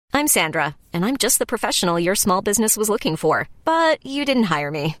I'm Sandra, and I'm just the professional your small business was looking for. But you didn't hire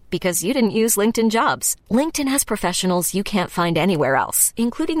me because you didn't use LinkedIn Jobs. LinkedIn has professionals you can't find anywhere else,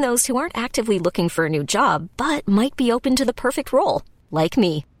 including those who aren't actively looking for a new job, but might be open to the perfect role, like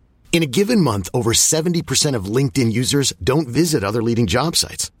me. In a given month, over 70% of LinkedIn users don't visit other leading job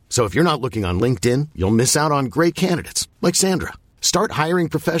sites. So if you're not looking on LinkedIn, you'll miss out on great candidates like Sandra. Start hiring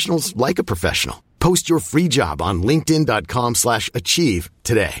professionals like a professional. Post your free job on linkedin.com/achieve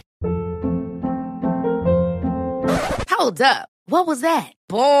today. Hold up. What was that?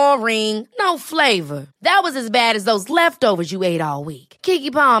 Boring. No flavor. That was as bad as those leftovers you ate all week.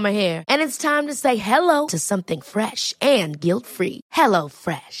 Keke Palmer here. And it's time to say hello to something fresh and guilt-free. Hello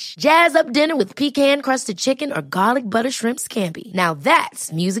Fresh. Jazz up dinner with pecan-crusted chicken or garlic butter shrimp scampi. Now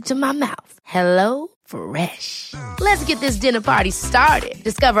that's music to my mouth. Hello Fresh. Let's get this dinner party started.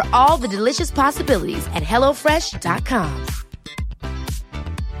 Discover all the delicious possibilities at HelloFresh.com.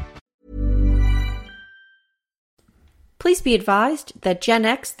 Please be advised that Gen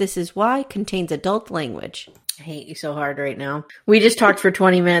X This Is Why contains adult language. I hate you so hard right now. We just talked for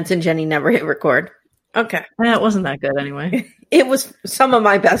 20 minutes and Jenny never hit record. Okay. It wasn't that good anyway. It was some of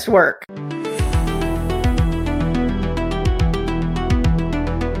my best work.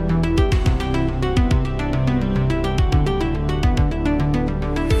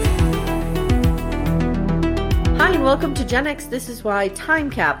 Hi, and welcome to Gen X This Is Why Time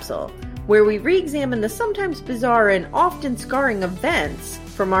Capsule, where we re-examine the sometimes bizarre and often scarring events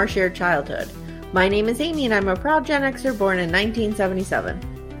from our shared childhood. My name is Amy, and I'm a proud Gen Xer born in 1977.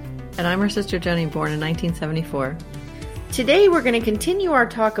 And I'm her sister Jenny, born in 1974. Today we're going to continue our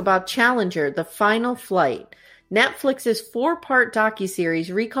talk about Challenger, The Final Flight, Netflix's 4-part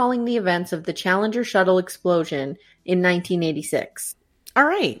docuseries recalling the events of the Challenger shuttle explosion in 1986. All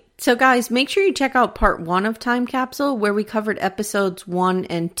right. So guys, make sure you check out part 1 of Time Capsule, where we covered episodes 1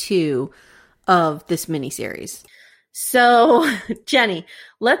 and 2 of this miniseries. So, Jenny,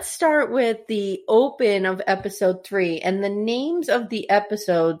 let's start with the open of episode 3. And the names of the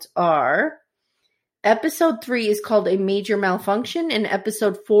episodes are... Episode 3 is called A Major Malfunction, and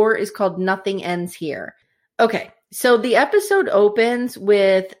episode 4 is called Nothing Ends Here. Okay, so the episode opens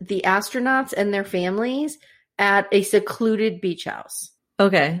with the astronauts and their families at a secluded beach house.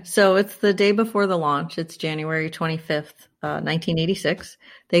 Okay, so it's the day before the launch. It's January 25th, 1986.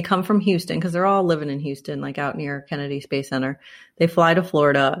 They come from Houston because they're all living in Houston, like out near Kennedy Space Center. They fly to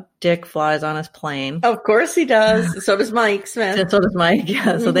Florida. Dick flies on his plane. Of course he does. So does Mike Smith. So does Mike,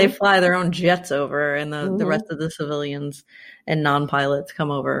 yeah. So they fly their own jets over, and the rest of the civilians and non-pilots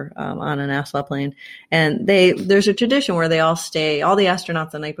come over on a NASA plane. And there's a tradition where they all stay, all the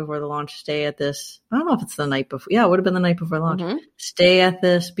astronauts the night before the launch stay at this, I don't know if it's the night before. Yeah, it would have been the night before launch. Stay at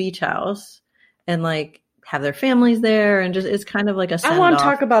this beach house and like have their families there, and just it's kind of like a send-off. I want to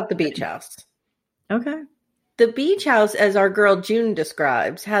talk about the beach house. Okay. The beach house, as our girl June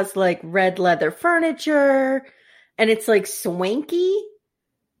describes, has like red leather furniture, and it's like swanky.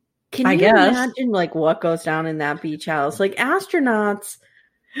 Can you imagine like what goes down in that beach house? Like astronauts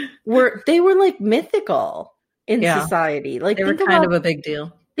were like mythical in society. Like they were kind of a big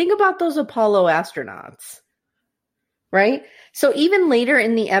deal. Think about those Apollo astronauts, right? So even later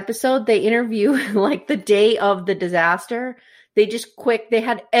in the episode, they interview like the day of the disaster. They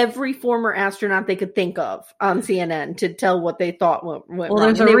had every former astronaut they could think of on CNN to tell what they thought went wrong.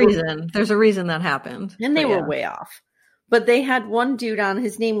 There's a reason. There's a reason that happened. And they were way off. But they had one dude on,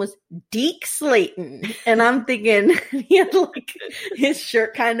 his name was Deke Slayton. And I'm thinking, he had like his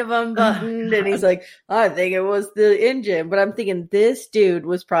shirt kind of unbuttoned. And he's like, I think it was the engine. But I'm thinking this dude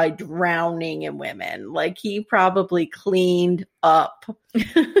was probably drowning in women. Like he probably cleaned up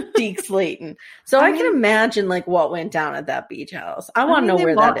Deke Slayton. So I can imagine like what went down at that beach house. I want to know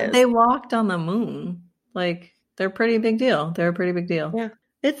where that is. They walked on the moon. Like they're a pretty big deal. They're a pretty big deal. Yeah.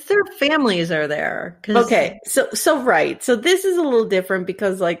 It's their families are there. Okay, so right. So this is a little different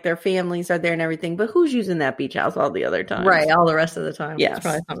because like their families are there and everything, but who's using that beach house all the other times? Right, all the rest of the time. Yes. It's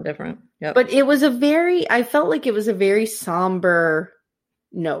probably something different. Yep. But I felt like it was a very somber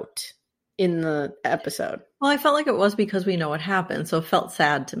note in the episode. Well, I felt like it was because we know what happened, so it felt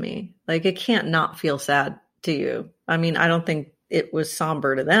sad to me. Like it can't not feel sad to you. I mean, I don't think it was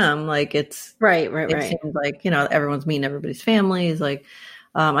somber to them. Like it's right. It seemed like, everyone's meeting everybody's families. Like,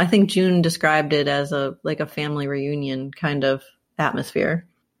 I think June described it as a family reunion kind of atmosphere.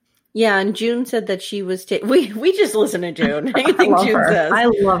 Yeah, and June said that she was we just listen to June. Anything June says. I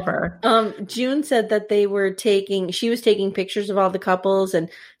love her. June said that she was taking pictures of all the couples, and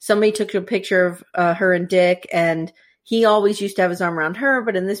somebody took a picture of her and Dick, and he always used to have his arm around her,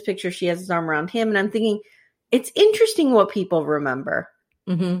 but in this picture she has his arm around him, and I'm thinking it's interesting what people remember.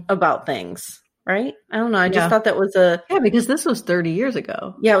 about things, right? I don't know. I just thought that was because this was 30 years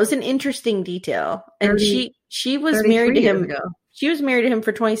ago. Yeah, it was an interesting detail. And she was married to him. She was married to him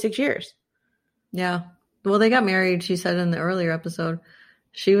for 26 years. Yeah. Well, they got married, she said in the earlier episode.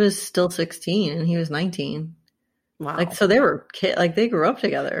 She was still 16 and he was 19. Wow. Like, so they were they grew up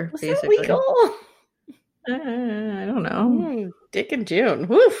together, was basically. That legal? I don't know. Dick and June.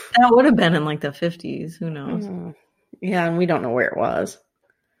 Woof. That would have been in like the 50s. Who knows? Yeah, and we don't know where it was.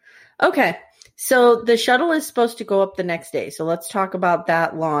 Okay. So the shuttle is supposed to go up the next day. So let's talk about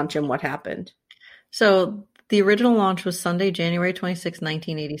that launch and what happened. So the original launch was Sunday, January 26,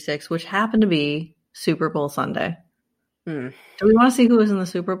 1986, which happened to be Super Bowl Sunday. Do we want to see who was in the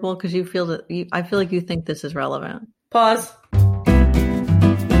Super Bowl? Because I feel like you think this is relevant. Pause.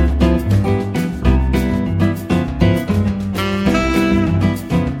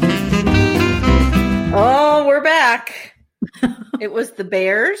 Oh, we're back. It was the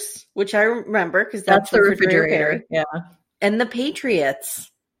Bears, which I remember because that's the refrigerator. Yeah. And the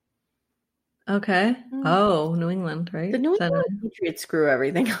Patriots. Okay. Oh, New England, right? The New England Patriots screw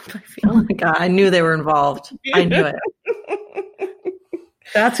everything up, I feel. Oh my God. I knew they were involved. I knew it.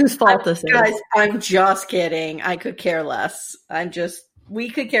 That's whose fault this is. Guys, I'm just kidding. I could care less. We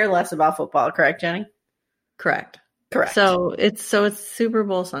could care less about football, correct, Jenny? Correct. Correct. So it's Super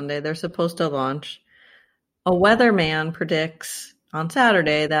Bowl Sunday. They're supposed to launch. A weatherman predicts on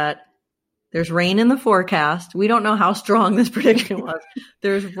Saturday that there's rain in the forecast. We don't know how strong this prediction was.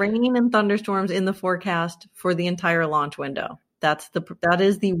 There's rain and thunderstorms in the forecast for the entire launch window. That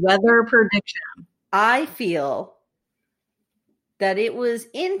is the weather prediction. I feel that it was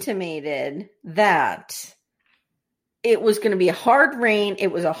intimated that it was going to be a hard rain.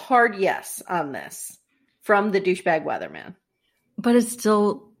 It was a hard yes on this from the douchebag weatherman. But it's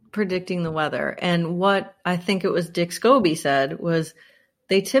still predicting the weather. And what I think it was Dick Scobie said was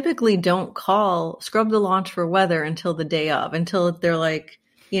they typically don't scrub the launch for weather until the day of, until they're like,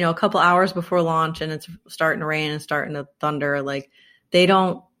 a couple hours before launch and it's starting to rain and starting to thunder. Like they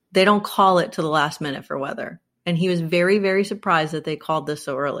don't call it to the last minute for weather. And he was very, very surprised that they called this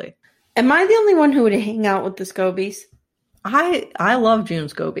so early. Am I the only one who would hang out with the Scobies? I love June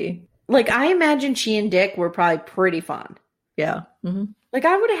Scobie. Like I imagine she and Dick were probably pretty fun. Yeah. Mm-hmm. Like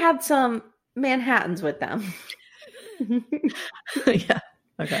I would have had some Manhattans with them. Yeah.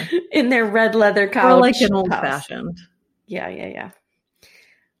 Okay. In their red leather couch. Or like an old fashioned. Yeah.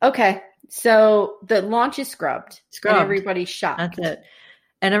 Okay. So the launch is scrubbed. And everybody's shocked. That's it.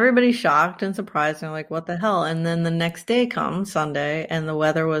 And everybody's shocked and surprised. And they're like, what the hell? And then the next day comes, Sunday, and the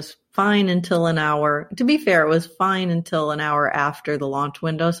weather was fine until an hour. To be fair, it was fine until an hour after the launch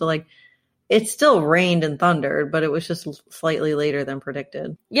window. So like, it still rained and thundered, but it was just slightly later than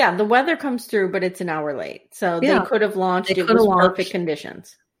predicted. Yeah, the weather comes through, but it's an hour late. So they could have launched. It was perfect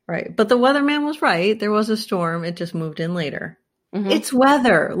conditions. Right. But the weatherman was right. There was a storm. It just moved in later. Mm-hmm. It's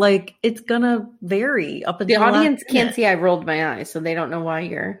weather. Like, it's going to vary up until the audience can't see I rolled my eyes, so they don't know why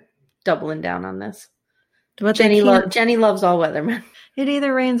you're doubling down on this. But Jenny loves all weathermen. It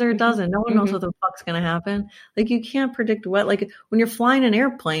either rains or it doesn't. No one knows what the fuck's going to happen. Like, you can't predict what. Like, when you're flying an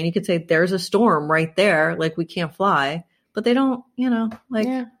airplane, you could say, there's a storm right there. Like, we can't fly. But they don't,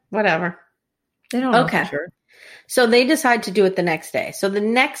 Yeah, whatever. They don't know for sure. So they decide to do it the next day. So the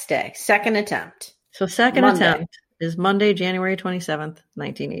next day, second attempt. So second attempt is Monday, January 27th,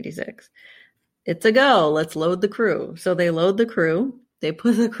 1986. It's a go. Let's load the crew. So they load the crew. They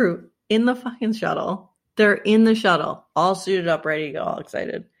put the crew in the fucking shuttle. They're in the shuttle, all suited up, ready to go, all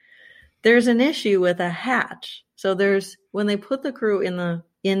excited. There's an issue with a hatch. So when they put the crew in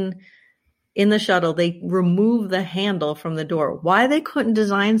the shuttle, they remove the handle from the door. Why they couldn't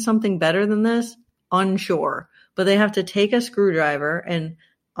design something better than this? Unsure. But they have to take a screwdriver and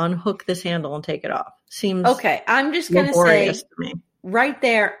unhook this handle and take it off. Seems okay. I'm just going to say right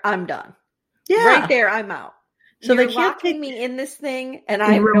there, I'm done. Yeah. Right there, I'm out. So You're they can't locking me in this thing, and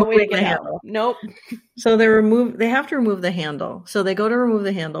I have no way to get out. Nope. So they have to remove the handle. So they go to remove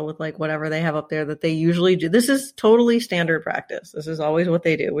the handle with like whatever they have up there that they usually do. This is totally standard practice. This is always what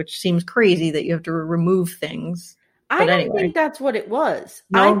they do, which seems crazy that you have to remove things. I don't think that's what it was.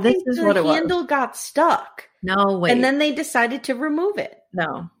 No, I think the handle got stuck. No, wait. And then they decided to remove it.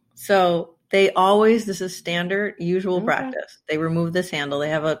 No. So this is standard, usual practice. They remove this handle. They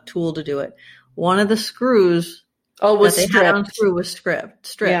have a tool to do it. One of the screws was that they had on screw was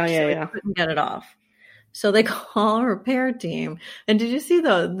stripped. Yeah. So they couldn't get it off. So they call a repair team. And did you see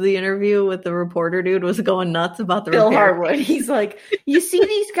the interview with the reporter dude was going nuts about the Bill repair? Harwood. He's like, you see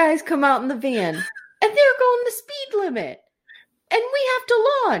these guys come out in the van and they're going the speed limit and we have to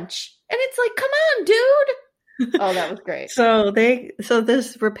launch. And it's like, come on, dude. Oh, that was great. So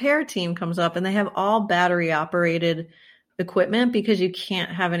this repair team comes up and they have all battery operated equipment because you can't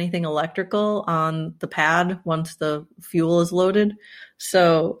have anything electrical on the pad once the fuel is loaded.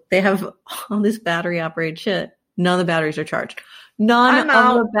 So they have all this battery operated shit. None of the batteries are charged. None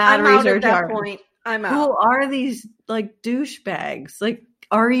of the batteries are charged. Point. I'm out. Who are these like douchebags? Like,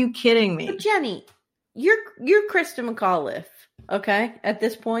 are you kidding me? But Jenny, you're Krista McAuliffe, okay? At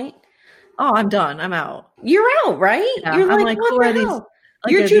this point. Oh, I'm done. I'm out. You're out, right? Yeah, you're like what who the are these? hell?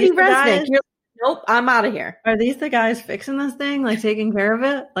 Like, you're Judy Resnick. Guys? You're nope, I'm out of here. Are these the guys fixing this thing? Like taking care of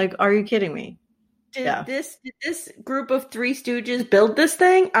it? Like, are you kidding me? Did this group of Three Stooges build this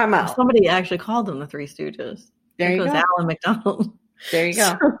thing? I'm out. Somebody actually called them the Three Stooges. There you go. Alan McDonald. There you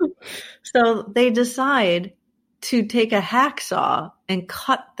go. So they decide to take a hacksaw and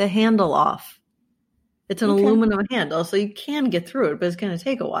cut the handle off. It's an aluminum handle, so you can get through it, but it's going to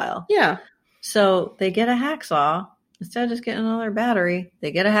take a while. Yeah. So they get a hacksaw. Instead of just getting another battery,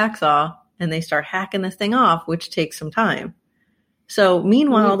 they get a hacksaw and they start hacking this thing off, which takes some time. So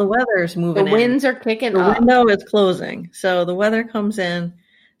meanwhile, the weather's moving in. The winds are kicking up. The window is closing. So the weather comes in.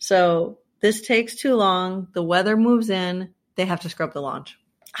 So this takes too long. The weather moves in. They have to scrub the launch.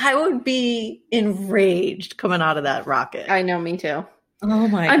 I would be enraged coming out of that rocket. I know, me too. Oh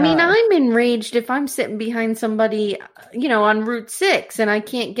my God. I mean, I'm enraged if I'm sitting behind somebody, on Route 6 and I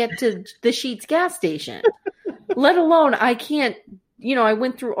can't get to the Sheetz gas station. Let alone I can't, I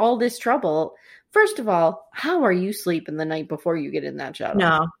went through all this trouble. First of all, how are you sleeping the night before you get in that shuttle?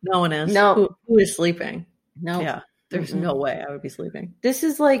 No one is. No. Who is sleeping? No. Yeah. There's no way I would be sleeping. This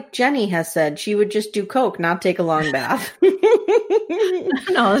is like Jenny has said. She would just do coke, not take a long bath.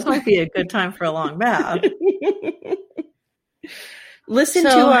 No, this might be a good time for a long bath. Listen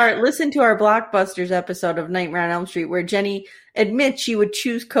to our Blockbusters episode of Nightmare on Elm Street where Jenny admits she would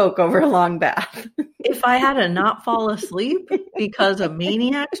choose coke over a long bath. If I had to not fall asleep because a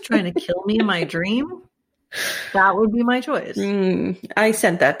maniac's trying to kill me in my dream, that would be my choice. I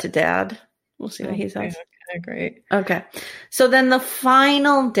sent that to Dad. We'll see what he says. Okay, great. Okay. So then the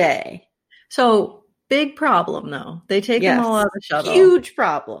final day. So big problem though. They take them all out of the shuttle. Huge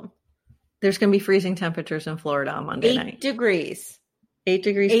problem. There's going to be freezing temperatures in Florida on Monday night. 8 degrees. 8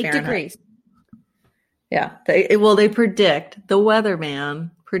 degrees Fahrenheit. 8 degrees. Yeah. They predict, the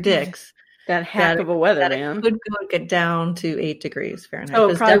weatherman predicts that hack of a weatherman could get down to 8 degrees Fahrenheit. Oh,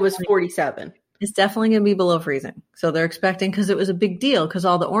 it probably was 47. It's definitely going to be below freezing. So they're expecting, because it was a big deal, because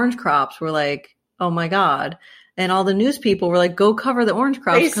all the orange crops were like, oh my God. And all the news people were like, go cover the orange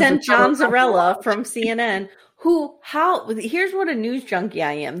crops. They sent John Zarella from CNN, here's what a news junkie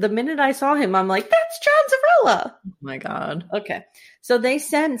I am. The minute I saw him, I'm like, that's John Zarella. Oh my God. Okay. So they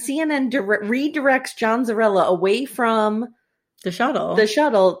send, CNN redirects John Zarella away from the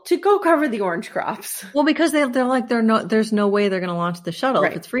shuttle to go cover the orange crops. Well, because they're like, there's no way they're going to launch the shuttle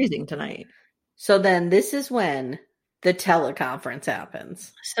if it's freezing tonight. So then this is when the teleconference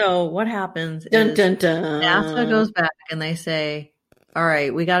happens. So what happens is dun, dun. NASA goes back and they say, all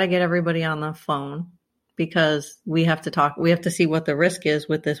right, we got to get everybody on the phone because we have to talk. We have to see what the risk is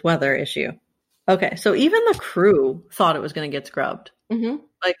with this weather issue. Okay. So even the crew thought it was going to get scrubbed. Mm-hmm.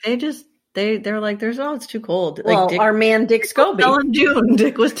 Like they're like, it's too cold. Well, like our man Dick Scobie.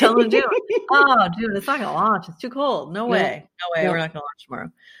 Dick was telling June, oh, June, it's not going to launch. It's too cold. No way. We're not going to launch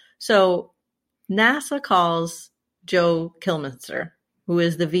tomorrow. So NASA calls Joe Kilminster, who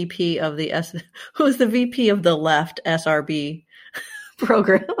is the VP of the left SRB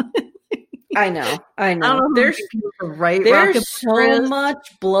program. I know. I don't know. There's there's so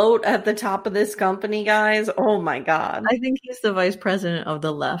much bloat at the top of this company, guys. Oh my God. I think he's the vice president of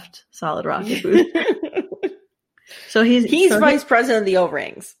the left Solid Rocket booth. So he's vice president of the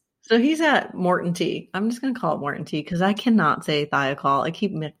O-rings. So he's at Morton T. I'm just going to call it Morton T because I cannot say Thiokol. I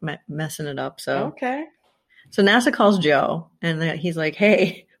keep messing it up. So okay. So NASA calls Joe and he's like,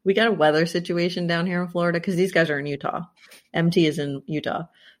 hey, we got a weather situation down here in Florida because these guys are in Utah. MT is in Utah.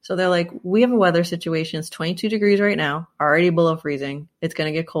 So they're like, we have a weather situation. It's 22 degrees right now, already below freezing. It's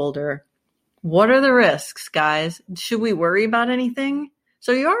going to get colder. What are the risks, guys? Should we worry about anything?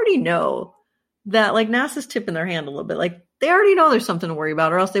 So you already know that like NASA's tipping their hand a little bit. Like they already know there's something to worry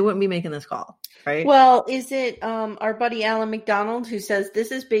about or else they wouldn't be making this call, right? Well, is it our buddy Alan McDonald who says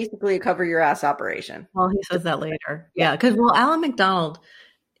this is basically a cover your ass operation? Well, he says that later. Yeah, because Alan McDonald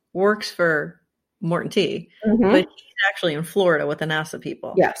works for Morton T, but he's actually in Florida with the NASA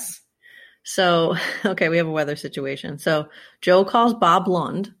people. Yes. So, okay, we have a weather situation. So Joe calls Bob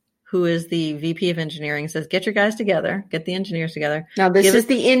Lund, who is the VP of engineering, says, get your guys together, get the engineers together. Now, this is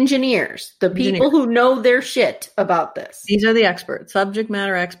the engineers, the people who know their shit about this. These are the experts, subject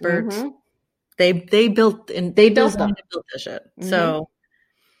matter experts. They built and They built them. built this shit. So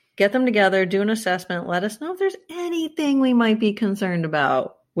get them together, do an assessment, let us know if there's anything we might be concerned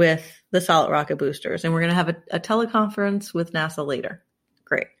about with the solid rocket boosters. And we're going to have a teleconference with NASA later.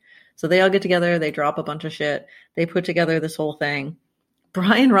 Great. So they all get together, they drop a bunch of shit, they put together this whole thing.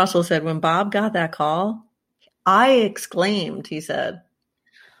 Brian Russell said when Bob got that call, I exclaimed, he said,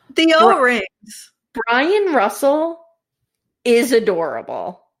 the O-rings. Brian Russell is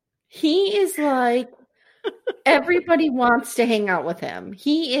adorable. He is like, everybody wants to hang out with him.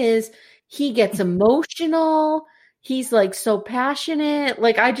 He gets emotional. He's like so passionate.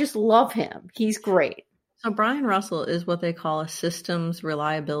 Like, I just love him. He's great. So Brian Russell is what they call a systems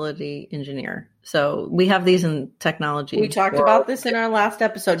reliability engineer. So we have these in technology. We talked about this in our last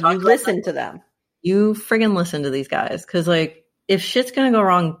episode. You listen to them. You friggin' listen to these guys. Because, like, if shit's going to go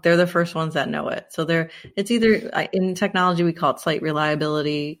wrong, they're the first ones that know it. So it's either, in technology, we call it site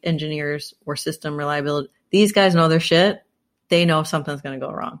reliability engineers or system reliability. These guys know their shit. They know if something's going to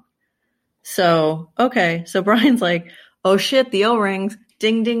go wrong. So, okay. So Brian's like, oh shit, the O-rings.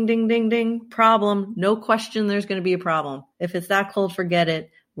 Ding, ding, ding, ding, ding. Problem. No question there's going to be a problem. If it's that cold, forget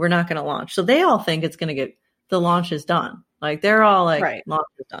it. We're not going to launch. So they all think the launch is done. Like, they're all like, right. Launch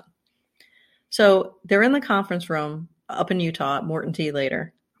is done. So they're in the conference room up in Utah at Morton T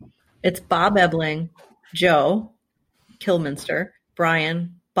later. It's Bob Ebling, Joe Kilminster,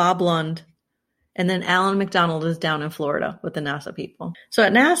 Brian, Bob Lund, and then Alan McDonald is down in Florida with the NASA people. So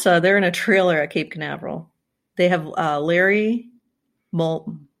at NASA, they're in a trailer at Cape Canaveral. They have Larry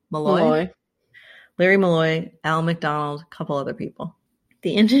Malloy, Alan McDonald, a couple other people.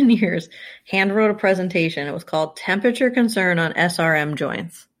 The engineers hand wrote a presentation. It was called Temperature Concern on SRM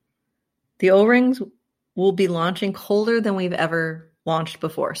Joints. The O-rings will be launching colder than we've ever launched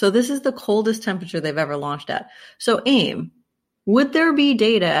before. So this is the coldest temperature they've ever launched at. So AIM, would there be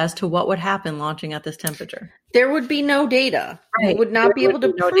data as to what would happen launching at this temperature? There would be no data. Right. You would not be able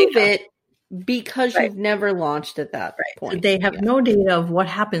to prove it because you've never launched at that point. So they have no data of what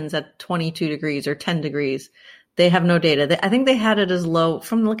happens at 22 degrees or 10 degrees. They have no data. I think they had it as low.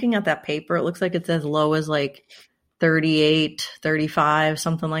 From looking at that paper, it looks like it's as low as like 38, 35,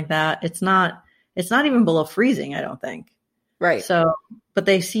 something like that. It's not even below freezing, I don't think. Right. So, but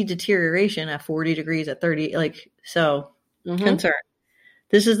they see deterioration at 40 degrees, at 30, concern.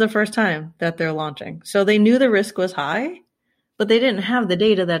 This is the first time that they're launching. So they knew the risk was high, but they didn't have the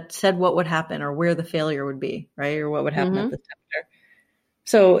data that said what would happen or where the failure would be, right? Or what would happen at this temperature.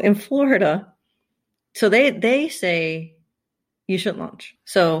 So in Florida, so they say you shouldn't launch.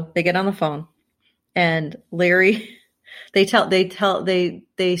 So they get on the phone and Larry, they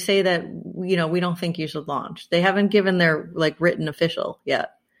say that, we don't think you should launch. They haven't given their like written official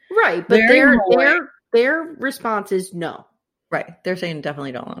yet. Right. But their response is no. Right. They're saying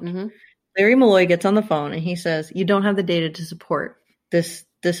definitely don't launch. Mm-hmm. Larry Malloy gets on the phone and he says, you don't have the data to support this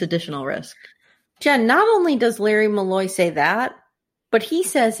additional risk. Jen, not only does Larry Malloy say that, but he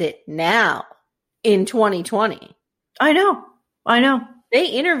says it now in 2020. I know. They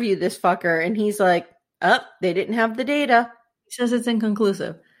interviewed this fucker and he's like, they didn't have the data. He says it's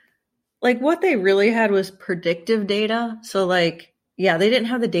inconclusive. Like, what they really had was predictive data. So they didn't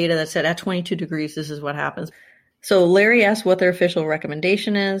have the data that said at 22 degrees, this is what happens. So Larry asked what their official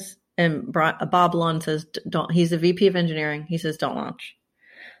recommendation is. And Bob Lund says, don't. He's the VP of engineering. He says, don't launch.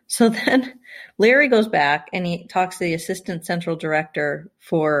 So then Larry goes back and he talks to the assistant central director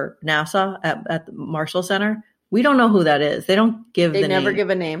for NASA at the Marshall Center. We don't know who that is. They don't give the name. They never give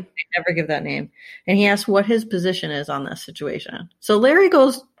a name. They never give that name. And he asks what his position is on this situation. So Larry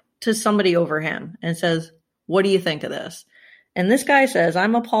goes to somebody over him and says, what do you think of this? And this guy says,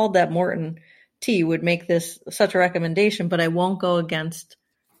 I'm appalled that Morton T would make such a recommendation, but I won't go against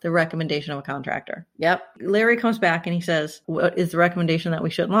the recommendation of a contractor. Yep. Larry comes back and he says, what is the recommendation that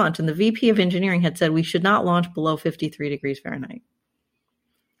we should launch? And the VP of engineering had said we should not launch below 53 degrees Fahrenheit.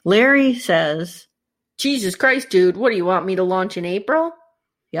 Larry says, Jesus Christ, dude, what do you want me to launch in April?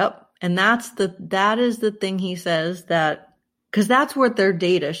 Yep. And that is the thing he says, that because that's what their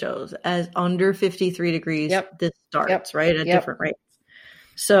data shows as under 53 degrees. Yep. This starts, right? At different rates.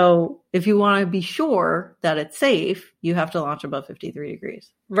 So if you want to be sure that it's safe, you have to launch above 53 degrees.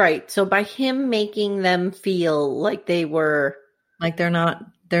 Right. So by him making them feel like they were like they're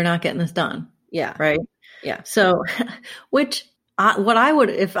not getting this done. Yeah. Right. Yeah. So what I would,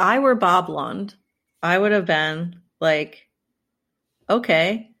 if I were Bob Lund, I would have been like,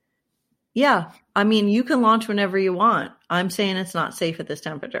 okay, yeah. I mean, you can launch whenever you want. I'm saying it's not safe at this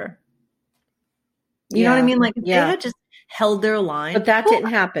temperature. You know what I mean? Like, if they had just held their line. But that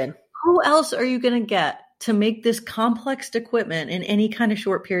didn't happen. Who else are you going to get to make this complex equipment in any kind of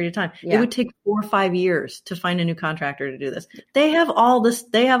short period of time. Yeah. It would take 4 or 5 years to find a new contractor to do this. They have all this.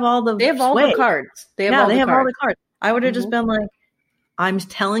 They have all the cards. They have all the cards. I would have just been like, I'm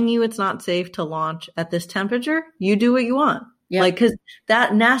telling you it's not safe to launch at this temperature. You do what you want. Yeah. Like, because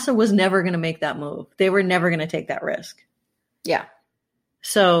that NASA was never going to make that move. They were never going to take that risk. Yeah.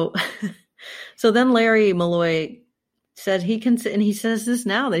 So then Larry Malloy said and he says this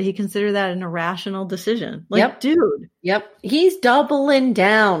now, that he considered that an irrational decision. Like, dude. Yep. He's doubling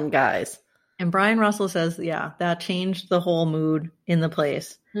down, guys. And Brian Russell says, yeah, that changed the whole mood in the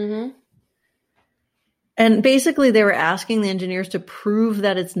place. Mm-hmm. And basically they were asking the engineers to prove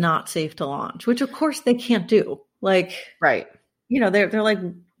that it's not safe to launch, which of course they can't do. Like, right. They're like,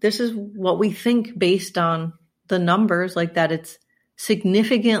 this is what we think based on the numbers, like that it's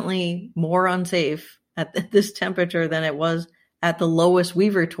significantly more unsafe at this temperature than it was at the lowest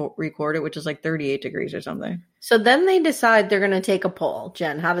we've recorded, which is like 38 degrees or something. So then they decide they're going to take a poll.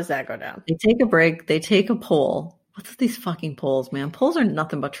 Jen, how does that go down? They take a break. They take a poll. What's with these fucking polls, man? Polls are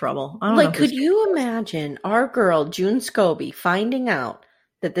nothing but trouble. I don't know. Could you imagine our girl, June Scobie, finding out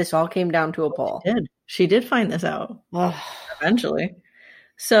that this all came down to a poll? She did find this out eventually.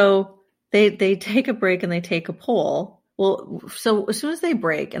 So they take a break and they take a poll. Well, so as soon as they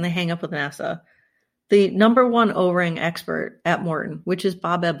break and they hang up with NASA, the number one O-ring expert at Morton, which is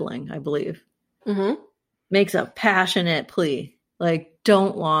Bob Ebling, I believe, makes a passionate plea. Like,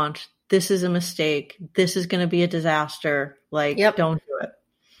 don't launch. This is a mistake. This is going to be a disaster. Like, don't do it.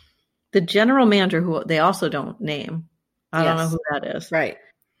 The general manager, who they also don't name, I don't know who that is, right,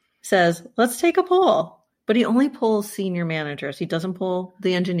 says, let's take a poll. But he only pulls senior managers. He doesn't pull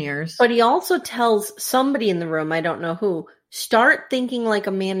the engineers. But he also tells somebody in the room, I don't know who, start thinking like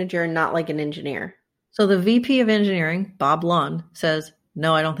a manager and not like an engineer. So the VP of engineering, Bob Lund, says,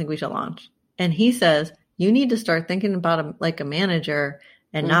 no, I don't think we should launch. And he says, you need to start thinking about like a manager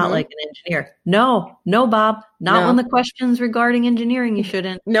and not like an engineer. No, Bob. Not when the questions regarding engineering, you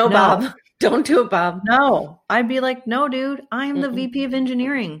shouldn't. No, Bob. Don't do it, Bob. No. I'd be like, no, dude, I'm the VP of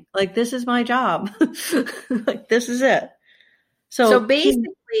engineering. Like, this is my job. Like, this is it. So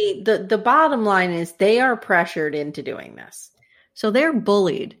basically, the bottom line is they are pressured into doing this. So they're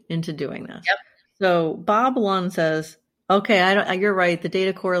bullied into doing this. Yep. So Bob Lund says, okay, you're right. The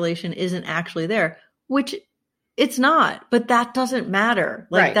data correlation isn't actually there, which it's not, but that doesn't matter.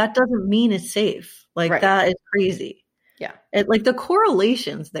 Like, that doesn't mean it's safe. Like, that is crazy. Yeah. Like, the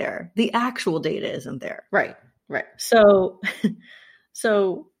correlation's there. The actual data isn't there. Right. So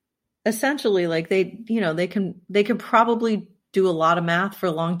essentially, like, they can probably do a lot of math for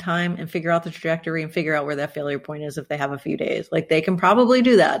a long time and figure out the trajectory and figure out where that failure point is if they have a few days. Like, they can probably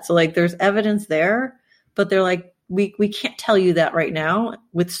do that. So, like, there's evidence there, but they're like, we can't tell you that right now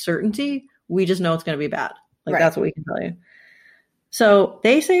with certainty. We just know it's going to be bad. Like, that's what we can tell you. So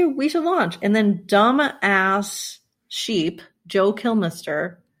they say we should launch. And then dumb ass sheep, Joe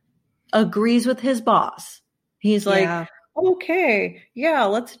Kilmister, agrees with his boss. He's like, okay, yeah,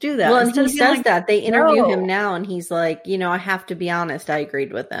 let's do that. Well, and he says like, that. They interview him now, and he's like, I have to be honest. I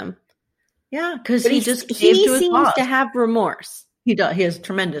agreed with them. Yeah, because he seems to have remorse. He does. He has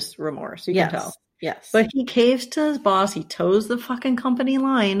tremendous remorse. You can tell. Yes. But he caves to his boss. He toes the fucking company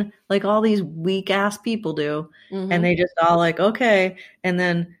line like all these weak ass people do. Mm-hmm. And they just all like, okay. And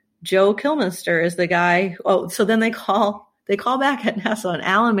then Joe Kilmister is the guy. Oh, so then they call back at NASA, and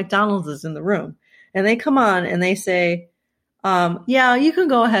Alan McDonald is in the room. And they come on and they say, yeah, you can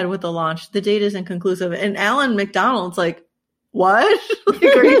go ahead with the launch. The data isn't conclusive. And Alan McDonald's like, what? Like,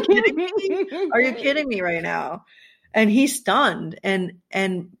 are you kidding me? Are you kidding me right now? And he's stunned. And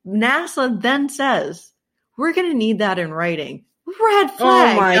NASA then says, we're going to need that in writing. Red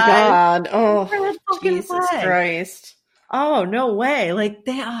flag. Oh my guys. God. Oh, Red Jesus flag. Christ. Oh, no way. Like,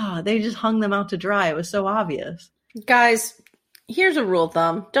 they just hung them out to dry. It was so obvious. Guys, here's a rule of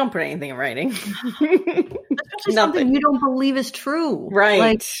thumb. Don't put anything in writing. Especially something you don't believe is true. Right.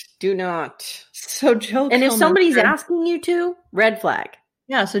 Like, do not. So Joe And Kilminster, if somebody's asking you to, red flag.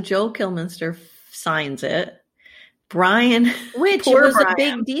 Yeah, so Joe Kilminster signs it. Brian. Which was a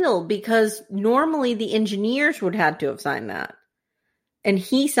big deal because normally the engineers would have to have signed that. And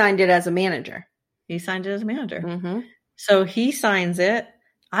he signed it as a manager. He signed it as a manager. Mm-hmm. So he signs it.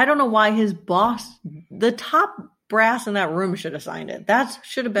 I don't know why his boss, the top brass in that room, should have signed it. That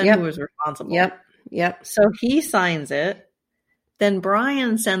should have been who was responsible. Yep. So he signs it. Then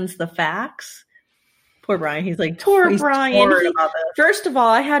Brian sends the fax. Poor Brian. He's like, Poor Brian. First of all,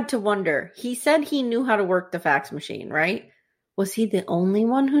 I had to wonder. He said he knew how to work the fax machine, right? Was he the only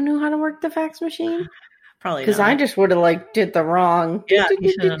one who knew how to work the fax machine? Probably Because not. I just would have like did the wrong. Yeah,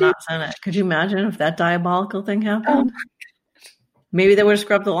 you should have not sent it. Could you imagine if that diabolical thing Oh, happened? Maybe they would have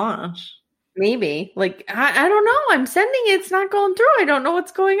scrubbed the launch. maybe. Like, I don't know. I'm sending it. It's not going through. I don't know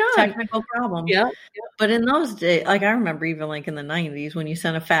what's going on. Technical problem. Yeah. But in those days, like I remember even like in the 90s when you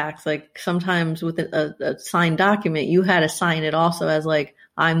sent a fax, like sometimes with a signed document, you had to sign it also as like,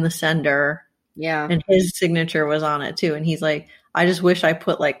 I'm the sender. Yeah. And his signature was on it too. And he's like, I just wish I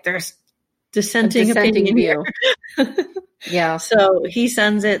put like, there's dissenting opinion view. Yeah. So he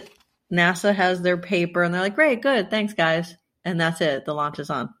sends it. NASA has their paper and they're like, great, good. Thanks, guys. And that's it. The launch is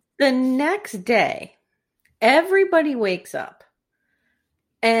on. The next day, everybody wakes up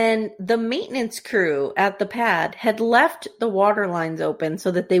and the maintenance crew at the pad had left the water lines open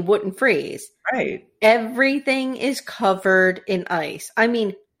so that they wouldn't freeze. Right. Everything is covered in ice. I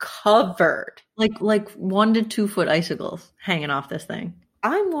mean, covered. Like 1 to 2 foot icicles hanging off this thing.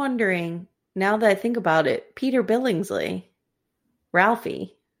 I'm wondering, now that I think about it, Peter Billingsley,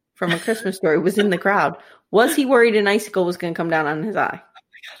 Ralphie from A Christmas Story, was in the crowd. Was he worried an icicle was going to come down on his eye?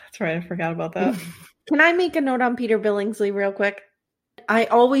 That's right. I forgot about that. Can I make a note on Peter Billingsley real quick? I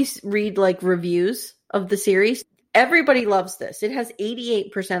always read like reviews of the series. Everybody loves this. It has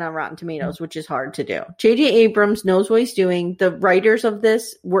 88% on Rotten Tomatoes, which is hard to do. J.J. Abrams knows what he's doing. The writers of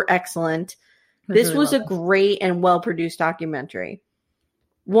this were excellent. This was a great and well-produced documentary.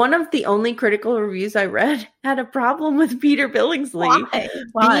 One of the only critical reviews I read had a problem with Peter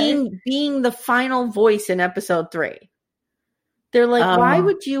Billingsley being the final voice in episode 3. They're like, why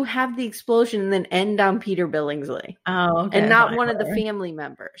would you have the explosion and then end on Peter Billingsley? Oh, okay. And not one of the family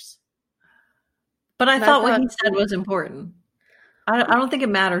members. But I thought what he said was important. I don't think it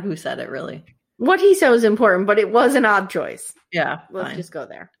mattered who said it, really. What he said was important, but it was an odd choice. Yeah. Let's just go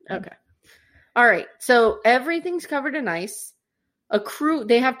there. Okay. All right. So everything's covered in ice. A crew,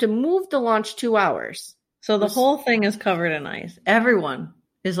 they have to move the launch 2 hours. So the whole thing is covered in ice. Everyone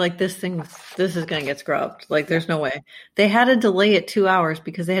is like, this is going to get scrubbed. Like, there's no way. They had to delay it 2 hours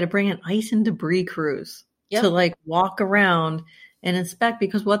because they had to bring an ice and debris crews to like walk around and inspect,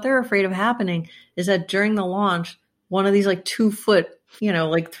 because what they're afraid of happening is that during the launch, one of these like 2 foot,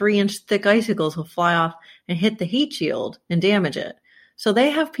 like 3-inch thick icicles will fly off and hit the heat shield and damage it. So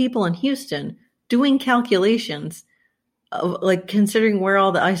they have people in Houston doing calculations, like considering where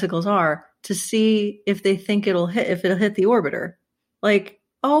all the icicles are to see if they think it'll hit the orbiter. Like,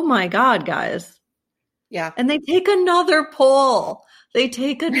 oh my God, guys. Yeah. And they take another poll. And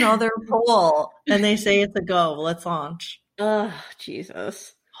they say it's a go. Let's launch. Oh,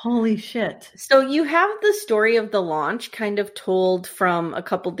 Jesus. Holy shit. So you have the story of the launch kind of told from a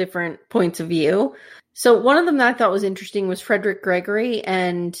couple different points of view. So one of them that I thought was interesting was Frederick Gregory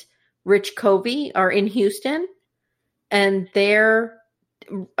and Rich Covey are in Houston. And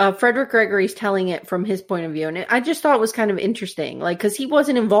Frederick Gregory's telling it from his point of view. And I just thought it was kind of interesting, like, because he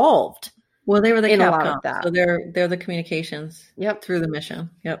wasn't involved. Well, they were the Capcom, so they're the communications through the mission.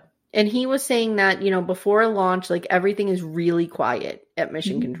 Yep. And he was saying that, before a launch, like, everything is really quiet at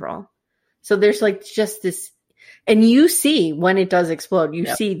Mission Control. So there's like just this, and you see when it does explode, you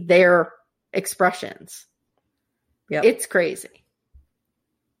see their expressions. Yeah. It's crazy.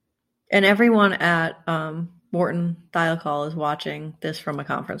 And everyone at Morton Thiokol is watching this from a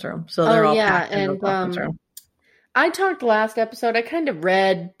conference room. So they're all packed in the conference room. I talked last episode, I kind of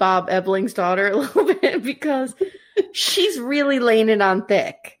read Bob Ebling's daughter a little bit because she's really laying it on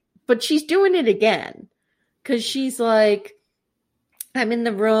thick. But she's doing it again. Because she's like, I'm in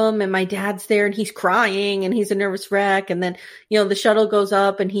the room and my dad's there and he's crying and he's a nervous wreck. And then, the shuttle goes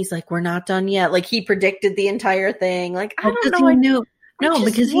up and he's like, we're not done yet. Like, he predicted the entire thing. Like, I don't know.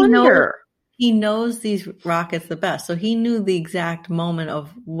 Because he knows these rockets the best. So he knew the exact moment of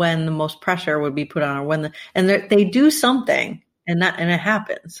when the most pressure would be put on, or they do something and it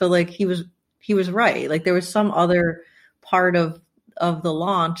happens. So like he was right. Like there was some other part of the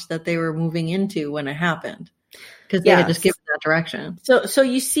launch that they were moving into when it happened, because they had just given that direction. So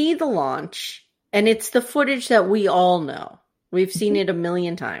you see the launch, and it's the footage that we all know. We've seen it a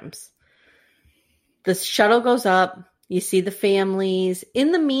million times. The shuttle goes up. You see the families.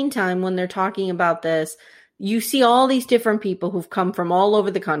 In the meantime, when they're talking about this, you see all these different people who've come from all over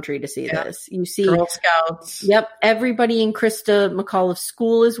the country to see this. You see Girl Scouts. Yep. Everybody in Krista McAuliffe's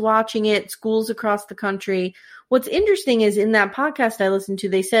school is watching it. Schools across the country. What's interesting is in that podcast I listened to,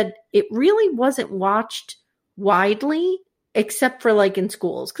 they said it really wasn't watched widely except for like in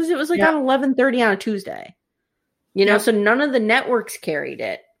schools. Because it was like on 11:30 on a Tuesday. So none of the networks carried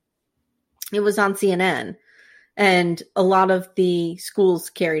it. It was on CNN. And a lot of the schools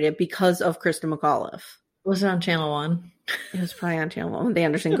carried it because of Krista McAuliffe. Was it on Channel 1? It was probably on Channel 1 with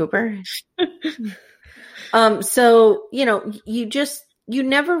Anderson Cooper. So, you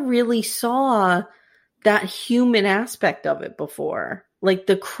never really saw that human aspect of it before, like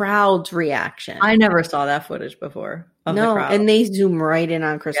the crowd's reaction. I never saw that footage before. Of the crowd. And they zoom right in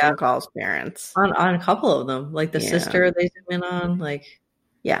on Kristen McCall's parents. On a couple of them, like the sister they zoom in on, like.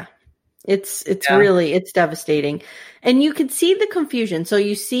 Yeah. It's really, it's devastating. And you could see the confusion. So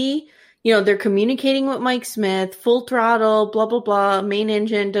you see, they're communicating with Mike Smith, full throttle, blah, blah, blah, main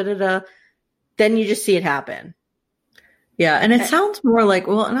engine, da, da, da. Then you just see it happen. Yeah. And it sounds more like,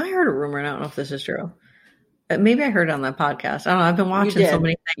 well, and I heard a rumor, and I don't know if this is true. Maybe I heard it on that podcast. I don't know. I've been watching so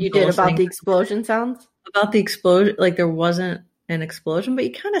many things. You did about the explosion sounds? About the explosion. Like there wasn't an explosion, but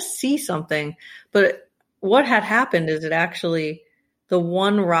you kind of see something. But what had happened is it actually, the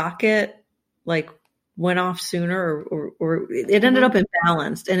one rocket like went off sooner or it ended up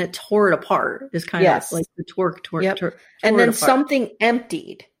imbalanced and it tore it apart. Is kind of like the torque tore and then apart. Something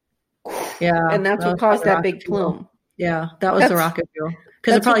emptied. Yeah. And that's what caused that big plume. Yeah. That's the rocket fuel.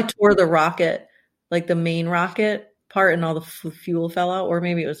 Because it probably tore the rocket, like the main rocket part, and all the fuel fell out. Or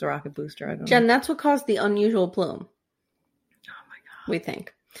maybe it was the rocket booster. I don't know. Jen, that's what caused the unusual plume. Oh my God. We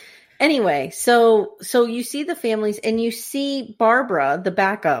think. Anyway, so you see the families and you see Barbara, the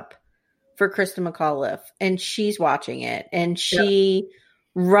backup for Kristen McAuliffe, and she's watching it and she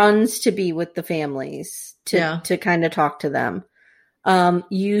runs to be with the families to kind of talk to them.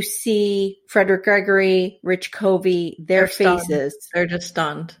 You see Frederick Gregory, Rich Covey, their faces. Stunned. They're just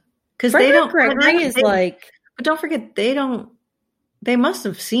stunned. Because Gregory is like, but don't forget, they must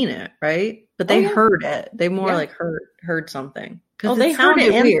have seen it, right? But they heard it. They more like heard something. They heard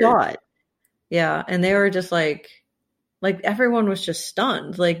it and saw it. Yeah, and they were just like everyone was just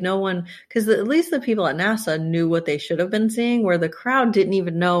stunned. Like no one, because at least the people at NASA knew what they should have been seeing, where the crowd didn't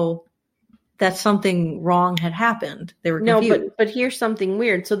even know that something wrong had happened. They were confused. No, but here's something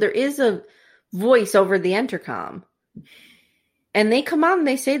weird. So there is a voice over the intercom, and they come on and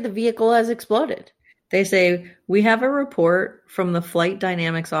they say the vehicle has exploded. They say, we have a report from the flight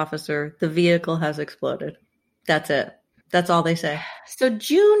dynamics officer. The vehicle has exploded. That's it. That's all they say. So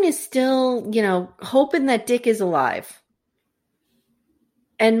June is still, hoping that Dick is alive.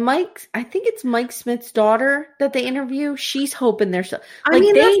 And I think it's Mike Smith's daughter that they interview. She's hoping they're still.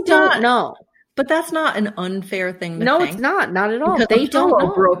 They don't know. But that's not an unfair thing to think. No, it's not. Not at all. Because they don't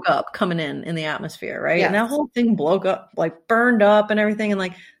know. Broke up coming in the atmosphere, right? Yes. And that whole thing broke up, like burned up and everything. And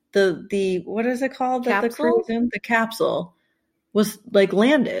like the what is it called? The cruise in? The capsule was like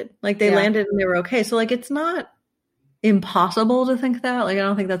landed. Like they landed and they were okay. So like it's not impossible to think that. Like I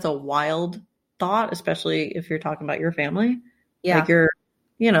don't think that's a wild thought, especially if you're talking about your family. Yeah.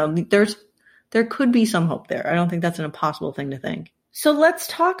 Like there could be some hope there. I don't think that's an impossible thing to think. So let's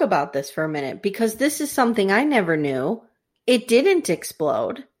talk about this for a minute, because this is something I never knew. It didn't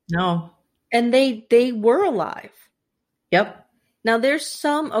explode. No. And they were alive. Yep. Now there's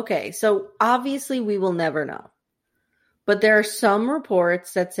so obviously we will never know. But there are some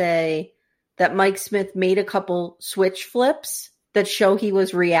reports that say that Mike Smith made a couple switch flips that show he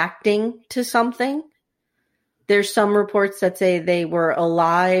was reacting to something. There's some reports that say they were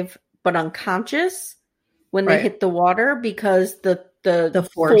alive but unconscious when they hit the water because the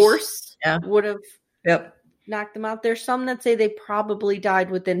force would have knocked them out. There's some that say they probably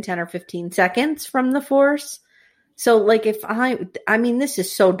died within 10 or 15 seconds from the force. So like if I mean, this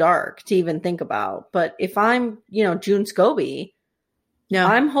is so dark to even think about, but if I'm, June Scobie,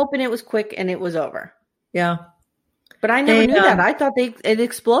 I'm hoping it was quick and it was over. Yeah. But I never knew that. I thought it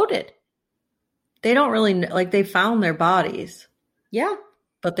exploded. They don't really they found their bodies. Yeah.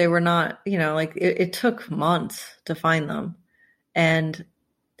 But they were not, it took months to find them. And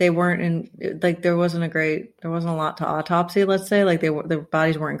they weren't there wasn't a lot to autopsy, let's say. Like their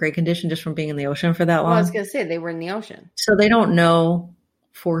bodies weren't in great condition just from being in the ocean for that long. Well, I was going to say they were in the ocean. So they don't know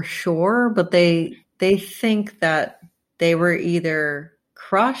for sure, but they think that they were either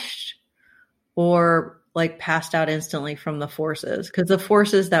crushed or passed out instantly from the forces. Because the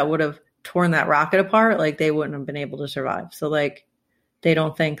forces that would have torn that rocket apart, they wouldn't have been able to survive. So they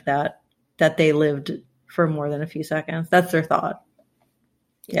don't think that they lived for more than a few seconds. That's their thought.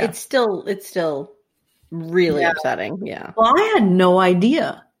 Yeah. It's still really upsetting. Yeah. Well, I had no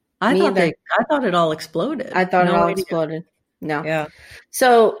idea. I thought it all exploded. I thought it all exploded. No. Yeah.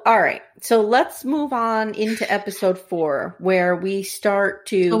 So, all right. So let's move on into episode 4, where we start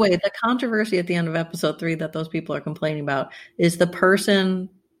to. Oh, wait. The controversy at the end of episode 3 that those people are complaining about is the person,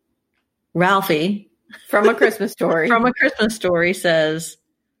 Ralphie. From A Christmas Story. From A Christmas Story says,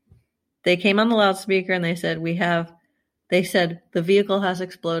 they came on the loudspeaker and they said, the vehicle has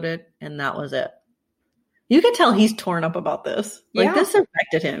exploded, and that was it. You can tell he's torn up about this. Like, Yeah. this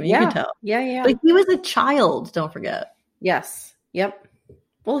affected him. You can tell. Yeah. Like, he was a child, don't forget. Yes. Yep.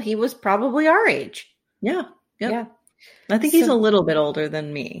 Well, he was probably our age. Yeah. Yep. Yeah. I think he's a little bit older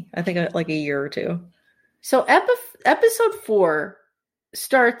than me. I think like a year or two. So episode 4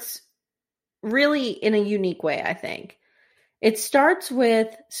 starts really in a unique way, I think. It starts with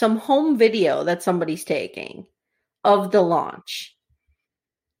some home video that somebody's taking of the launch.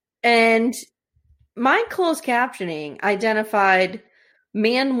 And my closed captioning identified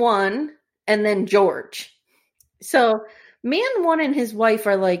man 1 and then George. So man 1 and his wife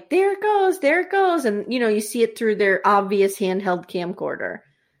are like, there it goes. And, you see it through their obvious handheld camcorder.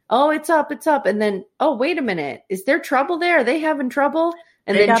 Oh, it's up. And then, oh, wait a minute. Is there trouble there? Are they having trouble?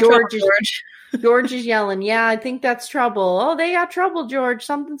 And then George is yelling, yeah, I think that's trouble. Oh, they got trouble, George.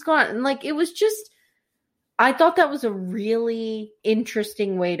 Something's going on. And like, it was just, I thought that was a really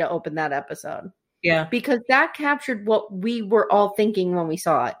interesting way to open that episode. Yeah. Because that captured what we were all thinking when we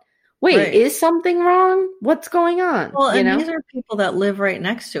saw it. Wait, is something wrong? What's going on? Well, and these are people that live right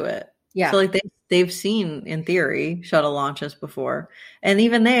next to it. Yeah. So like they've seen, in theory, shuttle launches before. And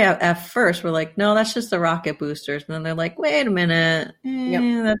even they at first were like, no, that's just the rocket boosters. And then they're like, wait a minute.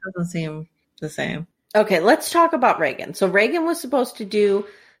 That doesn't seem the same. Okay, let's talk about Reagan. So Reagan was supposed to do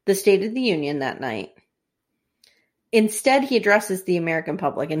the State of the Union that night. Instead, he addresses the American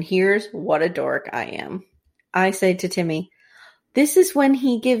public. And here's what a dork I am. I say to Timmy, this is when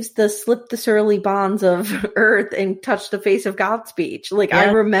he gives the slip the surly bonds of earth and touch the face of God speech. Like,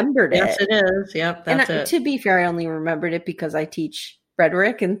 I remembered it. Yes, it is. Yep, that's it. To be fair, I only remembered it because I teach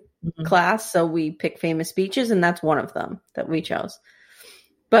rhetoric in class. So we pick famous speeches, and that's one of them that we chose.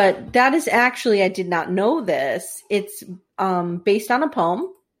 But that is actually, I did not know this. It's based on a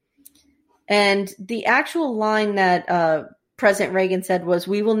poem. And the actual line that President Reagan said was,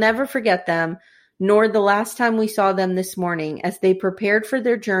 we will never forget them, nor the last time we saw them this morning, as they prepared for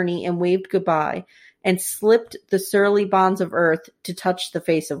their journey and waved goodbye and slipped the surly bonds of earth to touch the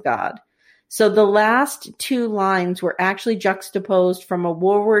face of God. So the last 2 lines were actually juxtaposed from a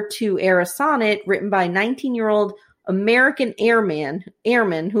World War II era sonnet written by a 19-year-old American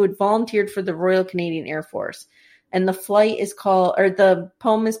airman who had volunteered for the Royal Canadian Air Force. And the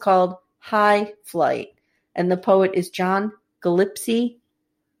poem is called High Flight. And the poet is John Gillespie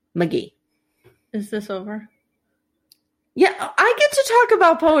Magee. Is this over? Yeah, I get to talk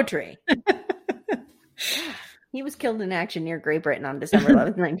about poetry. He was killed in action near Great Britain on December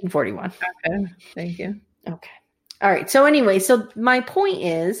 11th, 1941. Okay, thank you. Okay. All right. So anyway, so my point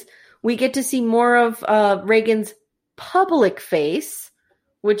is we get to see more of Reagan's public face,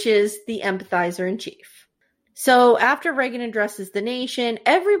 which is the empathizer in chief. So after Reagan addresses the nation,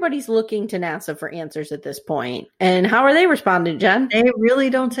 everybody's looking to NASA for answers at this point. And how are they responding, Jen? They really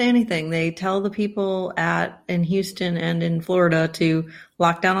don't say anything. They tell the people in Houston and in Florida to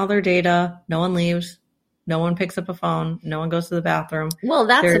lock down all their data. No one leaves. No one picks up a phone. No one goes to the bathroom. Well,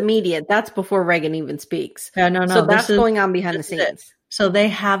 that's immediate. That's before Reagan even speaks. Yeah, no. So that's going on behind the scenes. So they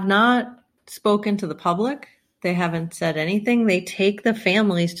have not spoken to the public. They haven't said anything. They take the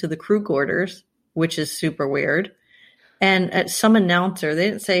families to the crew quarters, which is super weird. And some announcer, they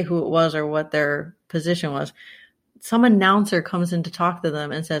didn't say who it was or what their position was. Some announcer comes in to talk to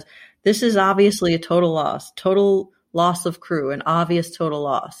them and says, this is obviously a total loss of crew, an obvious total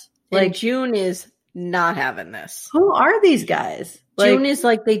loss. Like, June is not having this. Who are these guys? June is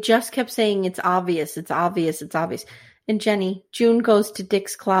like, they just kept saying it's obvious. And Jenny, June goes to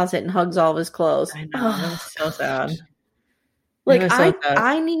Dick's closet and hugs all of his clothes. I know, that was so sad. Like,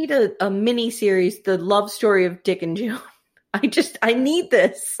 I need a mini series, the love story of Dick and June. I need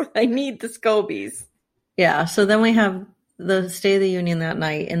this. I need the Scobies. Yeah. So then we have the State of the Union that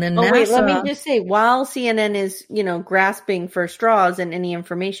night, and then wait, let me just say, while CNN is, grasping for straws and any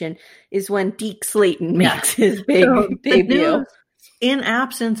information, is when Deke Slayton makes his big debut. In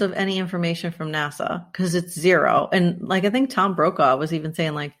absence of any information from NASA, because it's zero. And like, I think Tom Brokaw was even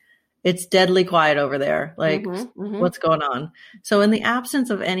saying, like, it's deadly quiet over there. Like, what's going on? So in the absence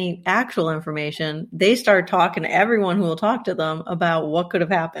of any actual information, they start talking to everyone who will talk to them about what could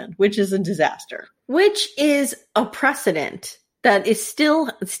have happened, which is a disaster. Which is a precedent that is still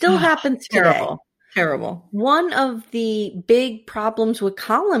happens today. Terrible. One of the big problems with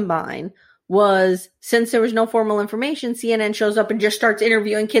Columbine was, since there was no formal information, CNN shows up and just starts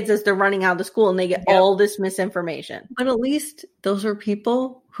interviewing kids as they're running out of school, and they get all this misinformation. But at least those are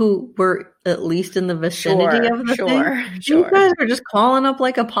people who were at least in the vicinity of the thing. You guys are just calling up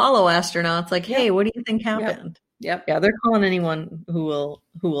like Apollo astronauts, like, hey, what do you think happened? Yep. Yeah, they're calling anyone who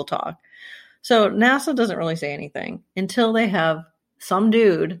will talk. So NASA doesn't really say anything until they have some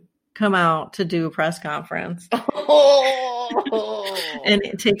dude come out to do a press conference Oh. and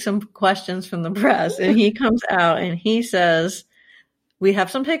take some questions from the press. And he comes out and he says, we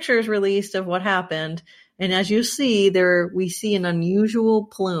have some pictures released of what happened. And as you see there, we see an unusual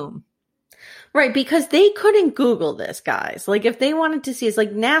plume. Right, because they couldn't Google this, guys. Like, if they wanted to see, it's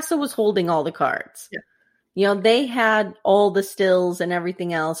like NASA was holding all the cards. Yeah. You know, they had all the stills and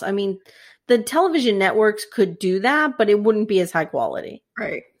everything else. I mean, the television networks could do that, but it wouldn't be as high quality.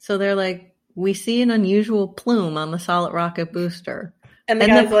 Right. So they're like, we see an unusual plume on the solid rocket booster. And the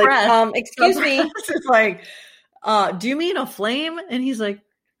And guy's like, press- excuse me. It's like, do you mean a flame? And he's like,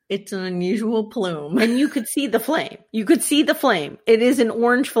 it's an unusual plume. And you could see the flame. You could see the flame. It is an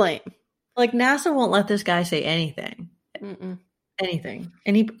orange flame. Like, NASA won't let this guy say anything. Mm-mm. Anything.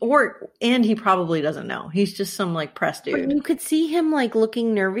 And he probably doesn't know. He's just some like press But dude. you could see him like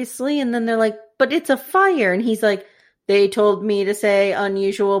looking nervously, and then they're like, but it's a fire. And he's like, they told me to say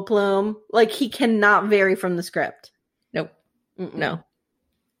unusual plume. Like, he cannot vary from the script. Nope. Mm-mm. No.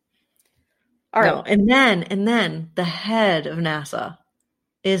 All right. No. And then the head of NASA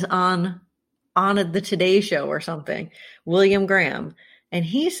is on the Today Show or something, William Graham. And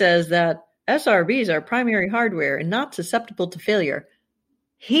he says that SRBs are primary hardware and not susceptible to failure.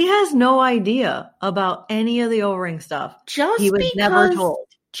 He has no idea about any of the O-ring stuff. He was never told.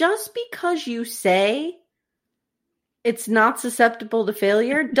 Just because you say it's not susceptible to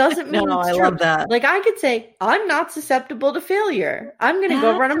failure doesn't mean No, it's I true. love that. Like, I could say, I'm not susceptible to failure. I'm going to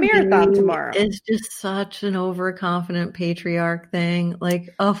go run a marathon tomorrow. It's just such an overconfident patriarch thing. Like,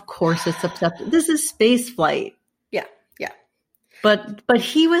 of course it's susceptible. This is space flight. Yeah. But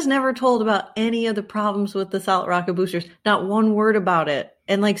he was never told about any of the problems with the solid rocket boosters. Not one word about it.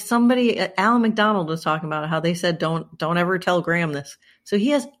 And like somebody, Alan McDonald was talking about how they said, don't ever tell Graham this. So he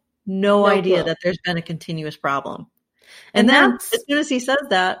has no idea clue. that there's been a continuous problem. And then as soon as he says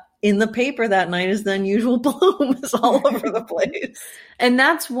that, in the paper that night is the unusual plume is all over the place. And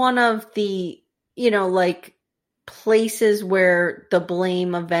that's one of the, like places where the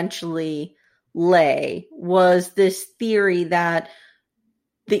blame eventually lay, was this theory that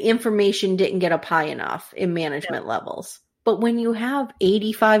the information didn't get up high enough in management levels. But when you have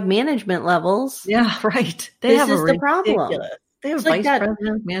 85 management levels, Yeah, right. They this have is a the problem. ridiculous. They have It's like vice that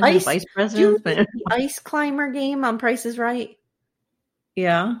presidents, management vice do you presidents. think the ice climber game on Price is Right?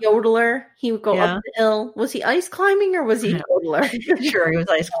 Yeah. Yodeler, he would go Yeah. up the hill. Was he ice climbing or was he yodeler? Sure, he was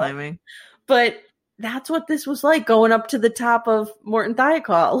ice climbing. But that's what this was like, going up to the top of Morton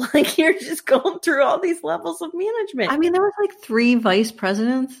Thiokol. Like, you're just going through all these levels of management. I mean, there was like 3 vice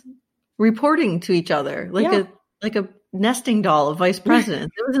presidents reporting to each other, like a nesting doll of vice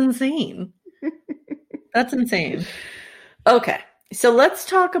presidents. It was insane. That's insane. Okay, so let's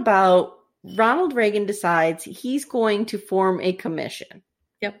talk about Ronald Reagan decides he's going to form a commission.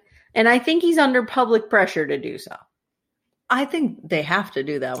 Yep. And I think he's under public pressure to do so. I think they have to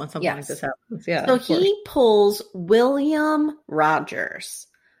do that when something like Yes. this happens. Yeah. So of course. he pulls William Rogers,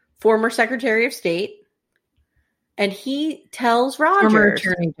 former Secretary of State, and he tells Rogers, former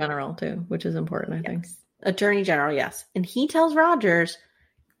attorney general too, which is important, I think. Attorney General, yes. And he tells Rogers,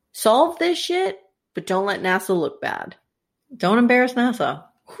 solve this shit, but don't let NASA look bad. Don't embarrass NASA.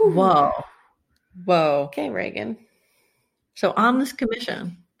 Whew. Whoa. Okay, Reagan. So on this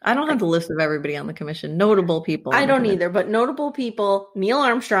commission, I don't have the list of everybody on the commission. Notable people. I on the don't commission. either, but notable people, Neil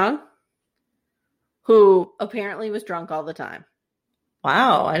Armstrong, who apparently was drunk all the time.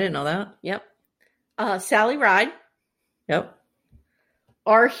 Wow, I didn't know that. Yep. Sally Ride. Yep.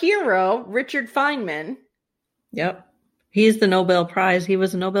 Our hero, Richard Feynman. Yep. He's the Nobel Prize. He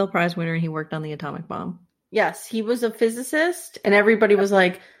was a Nobel Prize winner and he worked on the atomic bomb. Yes, he was a physicist, and everybody was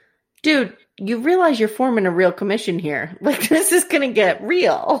like, dude, you realize you're forming a real commission here. Like, this is going to get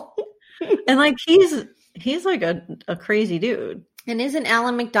real. And like he's like a crazy dude. And isn't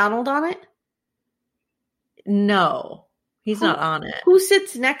Alan McDonald on it? No, he's not on it. Who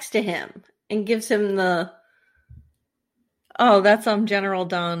sits next to him and gives him the... Oh, that's General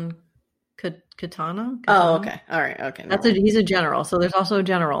Don Katana. Oh, okay. All right. Okay. He's a general. So there's also a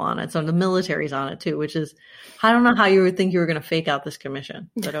general on it. So the military's on it too, which is, I don't know how you would think you were going to fake out this commission,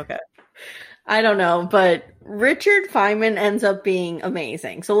 but okay. I don't know, but Richard Feynman ends up being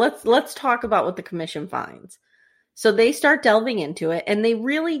amazing. So let's talk about what the commission finds. So they start delving into it, and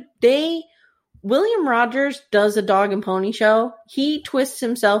William Rogers does a dog and pony show. He twists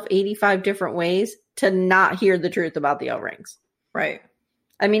himself 85 different ways to not hear the truth about the O-rings. Right.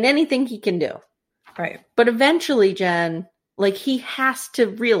 I mean, anything he can do. Right. But eventually, Jen, like, he has to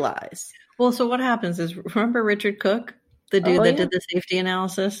realize. Well, so what happens is, remember Richard Cook, the dude that did the safety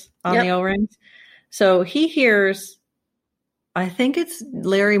analysis on the O-rings? So he hears I think it's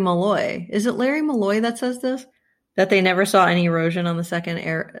Larry Malloy. Is it Larry Malloy that says this? That they never saw any erosion on the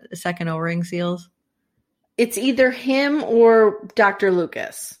second O-ring seals? It's either him or Dr.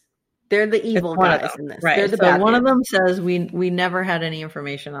 Lucas. They're the evil guys in this. Right. They're the so bad one dudes. of them says we never had any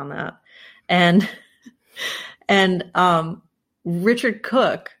information on that. And Richard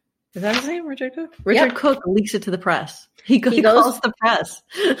Cook, is that his name? Richard Cook? Richard Cook leaks it to the press. He calls the press.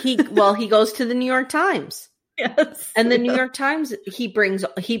 He goes to the New York Times. Yes. And the New York Times, he brings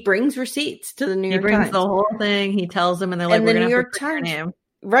receipts to the New York Times. He brings the whole thing. He tells them, and they're like, and we're the going New to York have to put your Times, name.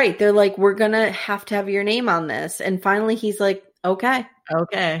 right? They're like, we're gonna have to have your name on this. And finally, he's like, okay.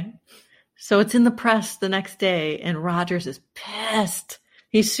 So it's in the press the next day, and Rogers is pissed.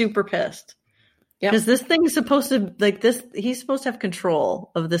 He's super pissed because this thing is supposed to he's supposed to have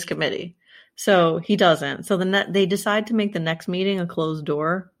control of this committee, so he doesn't. So they decide to make the next meeting a closed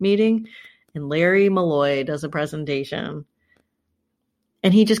door meeting. And Larry Malloy does a presentation,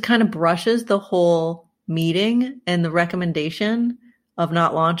 and he just kind of brushes the whole meeting and the recommendation of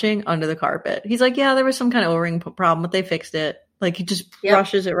not launching under the carpet. He's like, yeah, there was some kind of O-ring problem, but they fixed it. Like, he just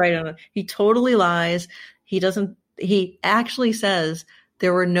brushes it right on. He totally lies. He actually says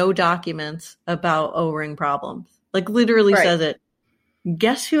there were no documents about O-ring problems. Like, literally says it.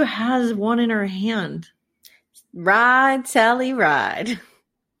 Guess who has one in her hand? Ride, Sally, ride.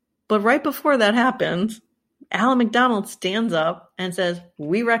 But right before that happens, Alan McDonald stands up and says,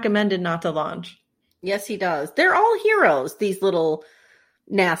 we recommended not to launch. Yes, he does. They're all heroes, these little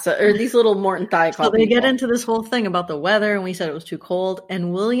NASA, or these little Morton Thiokol So they people. get into this whole thing about the weather, and we said it was too cold.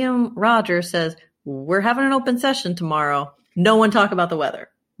 And William Rogers says, we're having an open session tomorrow. No one talk about the weather.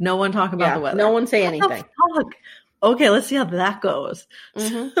 No one talk about the weather. No one say anything. Fuck? Okay, let's see how that goes.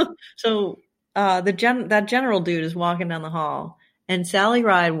 Mm-hmm. So that general dude is walking down the hall. And Sally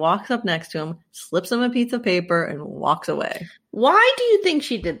Ride walks up next to him, slips him a piece of paper, and walks away. Why do you think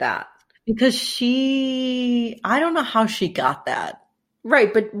she did that? Because I don't know how she got that.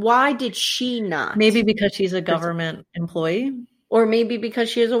 Right, but why did she not? Maybe because she's a government employee. Or maybe because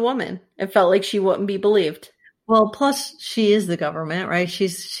she is a woman and felt like she wouldn't be believed. Well, plus she is the government, right?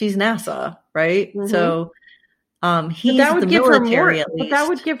 She's NASA, right? Mm-hmm. So he's that would the give her military more, at least. But that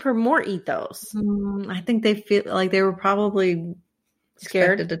would give her more ethos. I think they feel like they were probably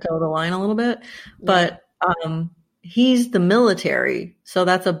Scared to toe the line a little bit, but he's the military, so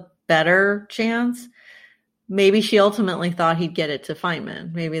that's a better chance. Maybe she ultimately thought he'd get it to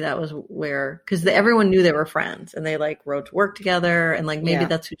Feynman. Maybe that was where, because everyone knew they were friends and they rode to work together, and maybe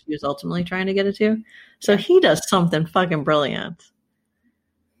that's who she was ultimately trying to get it to. So he does something fucking brilliant.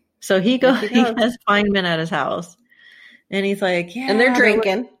 So he has Feynman at his house, and he's like, yeah, and they're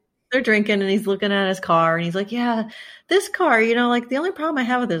drinking. They're drinking, and he's looking at his car, and he's like, yeah, this car, the only problem I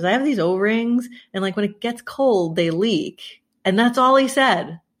have with it is I have these O-rings, and when it gets cold, they leak. And that's all he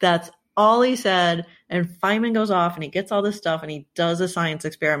said. That's all he said. And Feynman goes off, and he gets all this stuff, and he does a science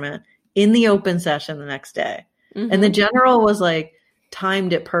experiment in the open session the next day. Mm-hmm. And the general was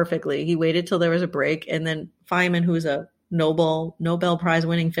timed it perfectly. He waited till there was a break, and then Feynman, who's a Nobel Prize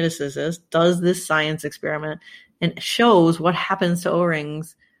winning physicist, does this science experiment and shows what happens to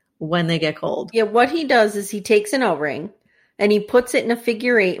O-rings when they get cold. Yeah, what he does is he takes an O-ring and he puts it in a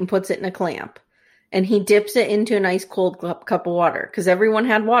figure 8 and puts it in a clamp. And he dips it into an ice cold cup of water because everyone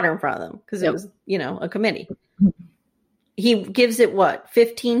had water in front of them because it was, a committee. He gives it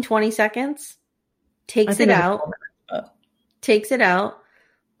 15, 20 seconds, takes it out,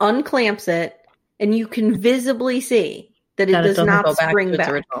 unclamps it, and you can visibly see that it does not spring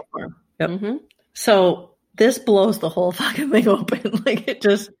back. Yep. Mm-hmm. So this blows the whole fucking thing open.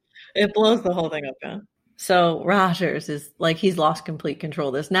 It blows the whole thing open. So Rogers is he's lost complete control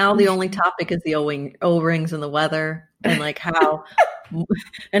of this. Now the only topic is the O-rings and the weather, and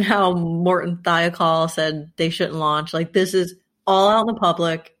how Morton Thiokol said they shouldn't launch. This is all out in the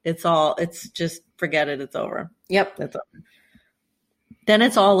public. It's just forget it. It's over. Yep. It's over. Then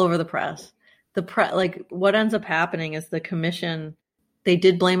it's all over the press. What ends up happening is the commission, they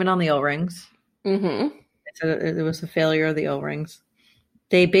did blame it on the O-rings. Mm-hmm. It was a failure of the O-rings.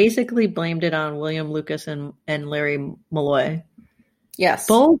 They basically blamed it on William Lucas and Larry Malloy. Yes.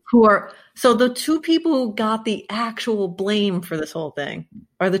 Both so the two people who got the actual blame for this whole thing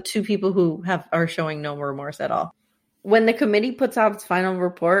are the two people who are showing no remorse at all. When the committee puts out its final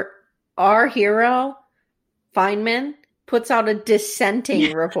report, our hero, Feynman, puts out a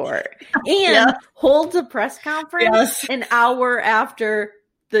dissenting report and holds a press conference an hour after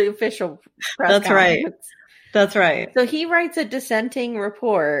the official press conference. Right. That's right. So he writes a dissenting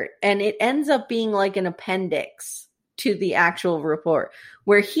report, and it ends up being an appendix to the actual report,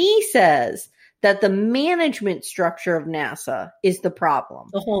 where he says that the management structure of NASA is the problem.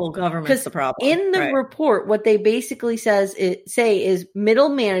 The whole government's the problem. In the report, what they basically say is middle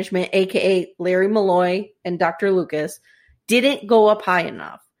management, aka Larry Malloy and Dr. Lucas, didn't go up high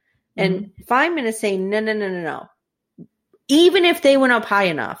enough. And Feynman is saying, no. Even if they went up high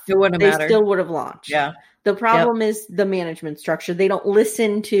enough, they still would have launched. Yeah. The problem is the management structure. They don't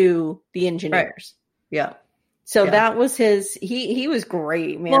listen to the engineers. Right. Yeah. So that was his, he was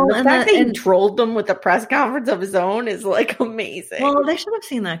great, man. Well, the fact that he trolled them with a press conference of his own is like amazing. Well, they should have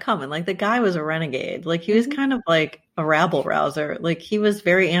seen that coming. Like the guy was a renegade. Like he was kind of like a rabble rouser. Like he was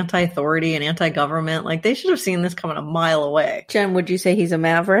very anti-authority and anti-government. Like they should have seen this coming a mile away. Jen, would you say he's a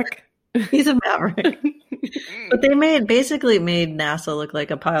maverick? He's a maverick. But they basically made NASA look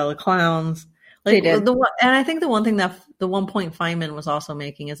like a pile of clowns. Like they did. And I think the one thing that the one point Feynman was also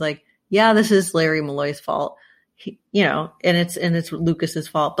making is like, yeah, this is Larry Malloy's fault. And it's Lucas's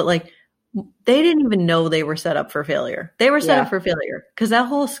fault, but like they didn't even know they were set up for failure. They were set up for failure because that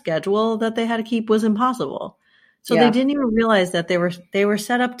whole schedule that they had to keep was impossible. So they didn't even realize that they were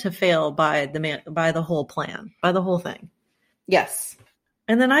set up to fail by the whole plan, by the whole thing. Yes.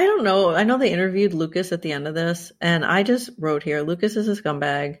 And then I don't know. I know they interviewed Lucas at the end of this, and I just wrote here, Lucas is a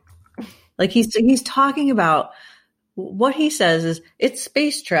scumbag. Like he's talking about. What he says is it's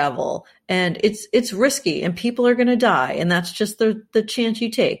space travel and it's risky and people are going to die. And that's just the chance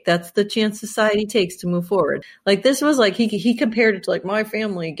you take. That's the chance society takes to move forward. Like this was like, he compared it to like my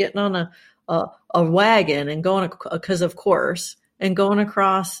family getting on a wagon and going, because of course, and going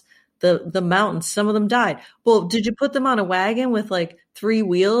across the mountains. Some of them died. Well, did you put them on a wagon with like 3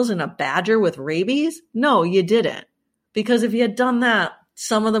 wheels and a badger with rabies? No, you didn't. Because if you had done that,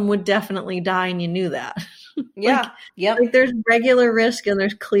 some of them would definitely die and you knew that. Yeah. Like there's regular risk and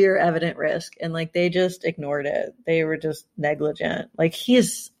there's clear evident risk. And like they just ignored it. They were just negligent. Like he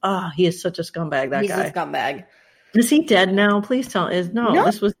is such a scumbag, that guy. He's a scumbag. Is he dead now? Please tell. No,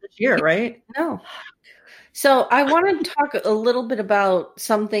 this was this year, right? No. So I want to talk a little bit about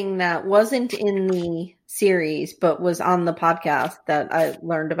something that wasn't in the series, but was on the podcast that I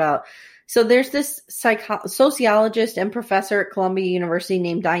learned about. So there's this sociologist and professor at Columbia University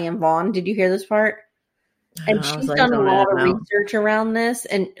named Diane Vaughn. Did you hear this part? And she's done a lot of research around this,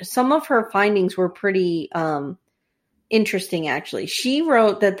 and some of her findings were pretty interesting, actually. She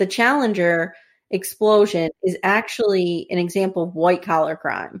wrote that the Challenger explosion is actually an example of white-collar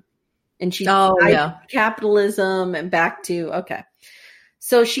crime. And she tied capitalism and back to, okay.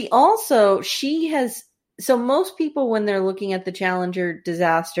 So so most people, when they're looking at the Challenger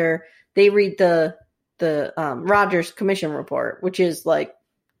disaster, they read the Rogers Commission report, which is like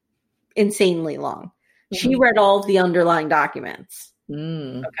insanely long. She read all of the underlying documents.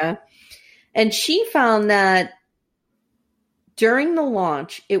 Okay. And she found that during the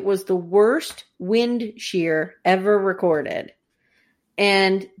launch, it was the worst wind shear ever recorded.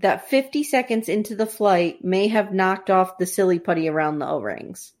 And that 50 seconds into the flight may have knocked off the silly putty around the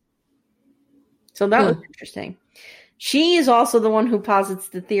O-rings. So that was interesting. She is also the one who posits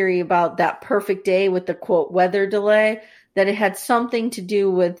the theory about that perfect day with the, quote, weather delay, that it had something to do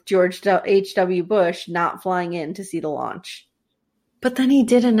with George H.W. Bush not flying in to see the launch. But then he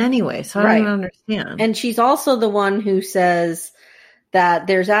didn't anyway, so I don't even understand. And she's also the one who says that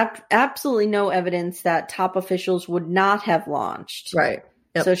there's absolutely no evidence that top officials would not have launched. Right.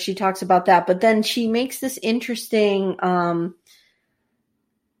 Yep. So she talks about that. But then she makes this interesting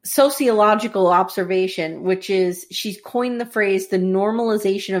sociological observation, which is she's coined the phrase the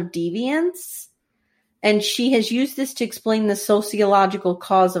normalization of deviance. And she has used this to explain the sociological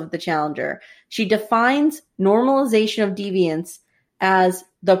cause of the Challenger. She defines normalization of deviance as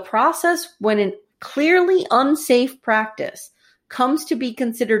the process when a clearly unsafe practice comes to be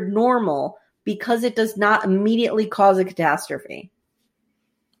considered normal because it does not immediately cause a catastrophe.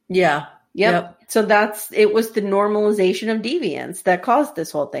 Yeah. Yep. So it was the normalization of deviance that caused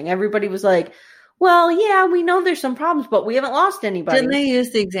this whole thing. Everybody was like, well, yeah, we know there's some problems, but we haven't lost anybody. Didn't they use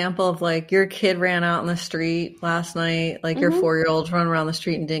the example of like your kid ran out in the street last night, like your 4-year-old's running around the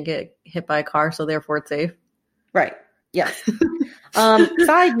street and didn't get hit by a car, so therefore it's safe? Right. Yes.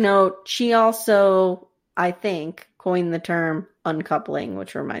 Side note, she also, I think, coined the term uncoupling,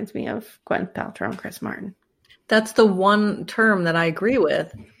 which reminds me of Gwyneth Paltrow and Chris Martin. That's the one term that I agree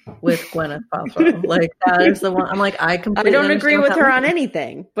with Gwyneth Paltrow. Like that is the one. I'm like, I don't agree with her on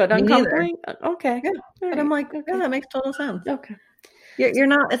anything, but uncoupling, okay. Yeah. But I'm like, yeah, that makes total sense. Okay. You're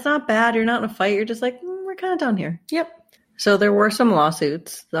not. It's not bad. You're not in a fight. You're just like, we're kind of done here. Yep. So there were some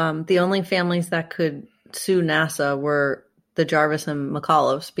lawsuits. The only families that could sue NASA were the Jarvis and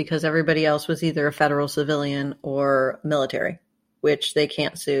McAuliffes because everybody else was either a federal civilian or military, which they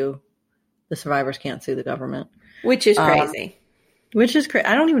can't sue the survivors can't sue the government. Which is crazy. Which is crazy.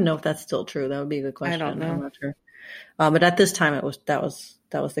 I don't even know if that's still true. That would be a good question. I don't know. I'm not sure. But at this time, that was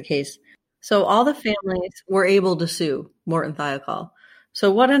the case. So all the families were able to sue Morton Thiokol. So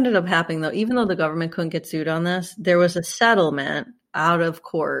what ended up happening, though, even though the government couldn't get sued on this, there was a settlement out of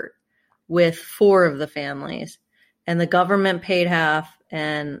court with 4 of the families, and the government paid half,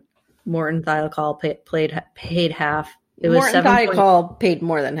 and Morton Thiokol paid half. It was Morton Thiokol paid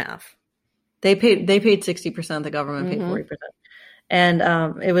more than half. They paid 60%. The government paid 40%, and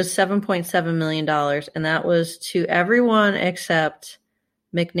it was $7.7 million, and that was to everyone except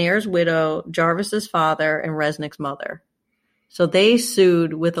McNair's widow, Jarvis's father, and Resnick's mother. So they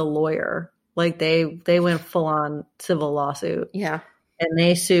sued with a lawyer. Like they went full on civil lawsuit. Yeah. And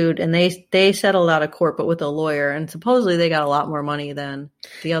they sued and they settled out of court, but with a lawyer. And supposedly they got a lot more money than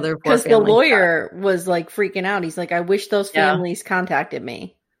the other 4 families. Because the lawyer was like freaking out. He's like, I wish those families contacted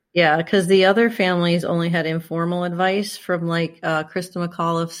me. Yeah, because the other families only had informal advice from like Krista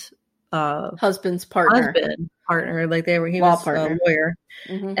McAuliffe's husband's partner. Like he was a lawyer.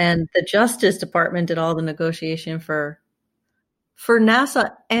 Mm-hmm. And the Justice Department did all the negotiation for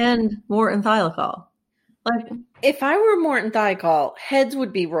NASA and Morton Thiokol. Like, if I were Morton Thiokol, heads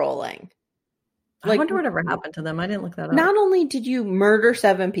would be rolling. Like, I wonder whatever happened to them. I didn't look that up. Not only did you murder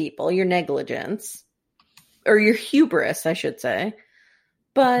 7 people, your negligence, or your hubris, I should say,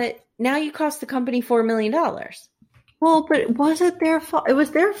 but now you cost the company $4 million. Well, but was it their fault? It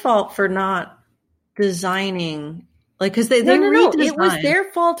was their fault for not designing, like, because they redesigned. It was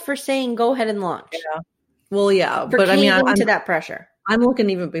their fault for saying go ahead and launch. Yeah. Well, yeah, but I mean, I'm to that pressure. I'm looking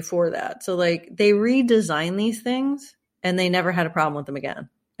even before that. So, like, they redesigned these things, and they never had a problem with them again.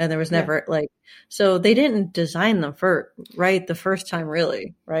 And there was never so they didn't design them the first time,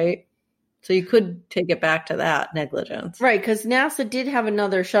 really, right? So you could take it back to that negligence, right? Because NASA did have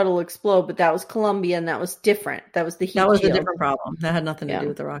another shuttle explode, but that was Columbia, and that was different. That was the heat. That was shield. a different problem. That had nothing to do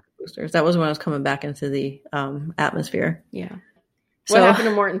with the rocket boosters. That was when I was coming back into the atmosphere. Yeah. What happened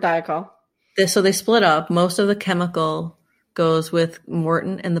to Morton Thiokol? So they split up. Most of the chemical goes with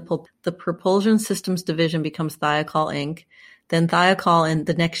Morton, and the Propulsion Systems Division becomes Thiokol Inc. Then Thiokol in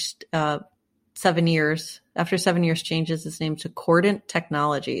the next 7 years, after 7 years, changes its name to Cordant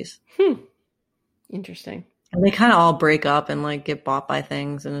Technologies. Interesting. And they kind of all break up and like get bought by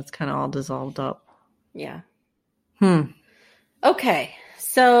things, and it's kind of all dissolved up. Yeah. Okay.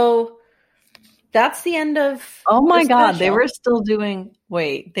 So that's the end of. Oh my God. They were still doing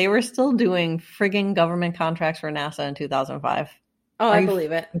frigging government contracts for NASA in 2005. Oh, I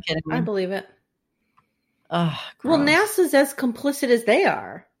believe it. Kidding me? I believe it. Well, NASA's as complicit as they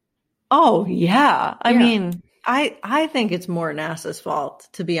are. Oh, yeah. I mean, I think it's more NASA's fault,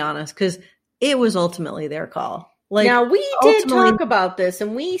 to be honest, because it was ultimately their call. Like, now, we did talk about this,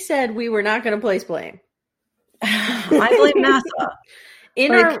 and we said we were not going to place blame. I blame NASA.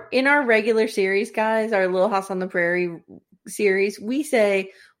 In our regular series, guys, our Little House on the Prairie series, we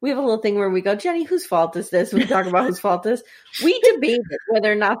say, we have a little thing where we go, Jenny, whose fault is this? We talk about whose fault is. We debated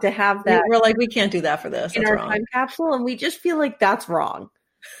whether or not to have that. We're like, we can't do that for this. In our time capsule, and we just feel like that's wrong.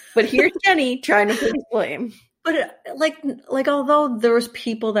 But here's Jenny trying to place blame. But like, although there was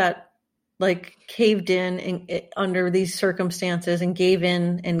people that like caved in under these circumstances and gave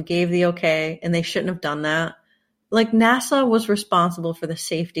in and gave the okay, and they shouldn't have done that. Like, NASA was responsible for the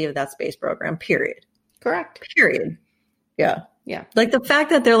safety of that space program, period. Correct. Period. Yeah. Yeah. Like, the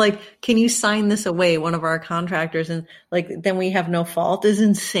fact that they're like, can you sign this away, one of our contractors, and like, then we have no fault is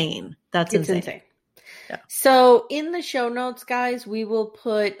insane. It's insane. Yeah. So in the show notes, guys, we will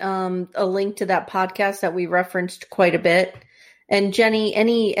put a link to that podcast that we referenced quite a bit. And Jenny,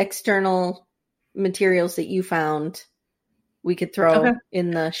 any external materials that you found, we could throw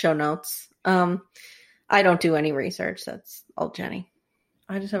in the show notes. I don't do any research. That's all Jenny.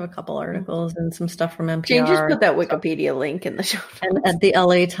 I just have a couple articles and some stuff from NPR. Jane, just put that Wikipedia link in the show notes. And at the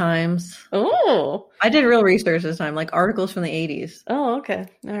LA Times. Oh. I did real research this time, like articles from the 80s. Oh, okay.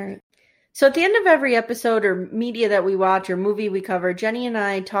 All right. So at the end of every episode or media that we watch or movie we cover, Jenny and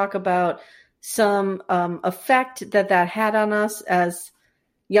I talk about some effect that had on us as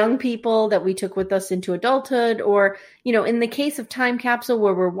young people that we took with us into adulthood, or, you know, in the case of Time Capsule,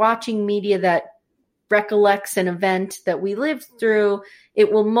 where we're watching media that recollects an event that we lived through,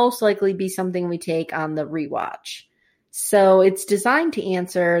 it will most likely be something we take on the rewatch. So it's designed to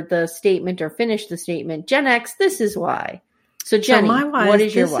answer the statement or finish the statement, Gen X, this is why. So Jenny, what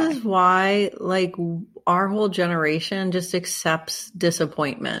is your why? This is why, like, our whole generation just accepts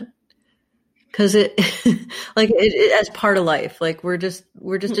disappointment. Because it as part of life, like we're just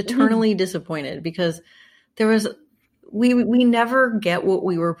eternally disappointed because we never get what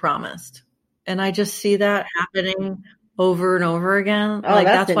we were promised. And I just see that happening over and over again. Oh, Like,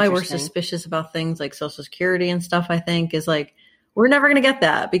 that's that's why we're interesting. suspicious about things like Social Security and stuff, I think, is like, we're never going to get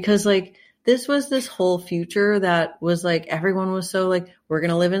that because like this was this whole future that was like, everyone was so like, we're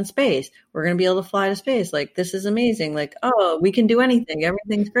going to live in space. We're going to be able to fly to space. Like, this is amazing. Like, oh, we can do anything.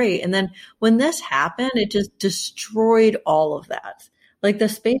 Everything's great. And then when this happened, it just destroyed all of that. Like, the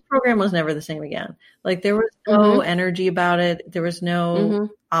space program was never the same again. Like, there was no energy about it. There was no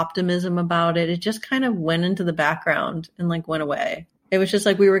optimism about it. It just kind of went into the background and like went away. It was just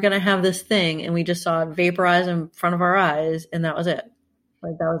like we were going to have this thing and we just saw it vaporize in front of our eyes and that was it.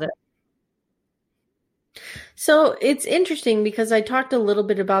 Like, that was it. So it's interesting because I talked a little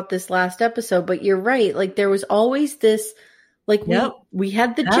bit about this last episode, but you're right. Like, there was always this, like, Yep. we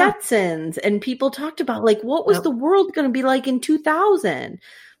had the Yeah. Jetsons and people talked about like, what was Yep. the world going to be like in 2000?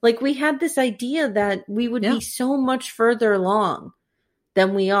 Like, we had this idea that we would Yeah. be so much further along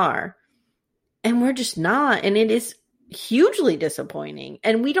than we are. And we're just not. And it is hugely disappointing.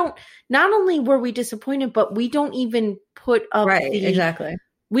 And we don't, not only were we disappointed, but we don't even put up Right. Exactly.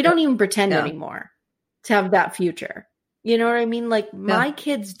 we don't even pretend Yeah. anymore to have that future. You know what I mean? Like, my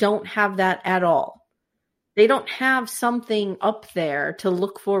kids don't have that at all. They don't have something up there to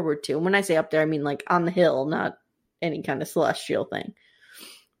look forward to. And when I say up there, I mean like on the hill, not any kind of celestial thing.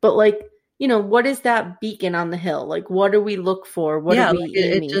 But like, you know, what is that beacon on the hill? Like, what do we look for? What are we like,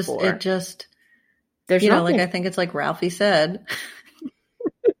 aiming it just, for? it just, There's you know, nothing. like, I think it's like Ralphie said,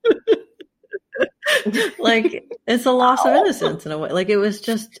 like, it's a loss of innocence in a way. Like,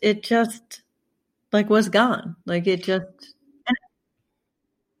 it just like was gone. Like, it just,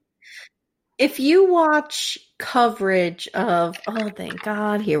 If you watch coverage of, oh, thank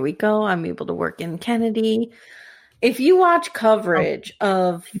God, here we go. I'm able to work in Kennedy. If you watch coverage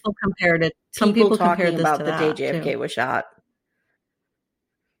of people compared it. Some people people talking compared this about to the that day JFK too. was shot,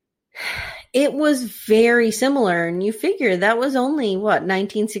 it was very similar. And you figure that was only,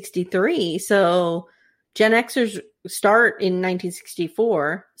 1963. So Gen Xers start in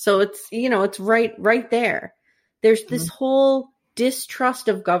 1964. So it's, you know, it's right there. There's this whole distrust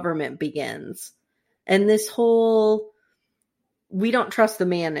of government begins. And this whole, we don't trust the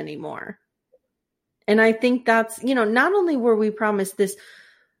man anymore. And I think that's, you know, not only were we promised this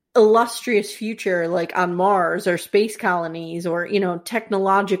illustrious future like on Mars or space colonies or, you know,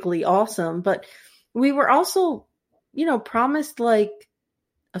 technologically awesome, but we were also, you know, promised like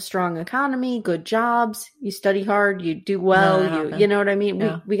a strong economy, good jobs, you study hard, you do well, you know what I mean?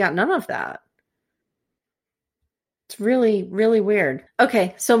 Yeah. We got none of that. It's really, really weird.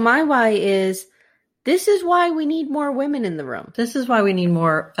 Okay, so my why is, this is why we need more women in the room. This is why we need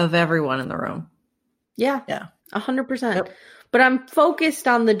more of everyone in the room. Yeah. Yeah. 100%. Yep. But I'm focused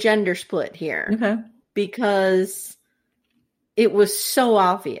on the gender split here Okay. because it was so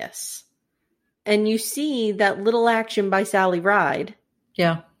obvious. And you see that little action by Sally Ride.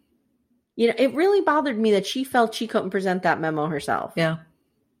 Yeah. You know, it really bothered me that she felt she couldn't present that memo herself. Yeah.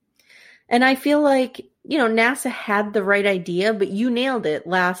 And I feel like, you know, NASA had the right idea, but you nailed it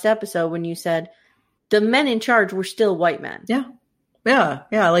last episode when you said the men in charge were still white men. Yeah. Yeah.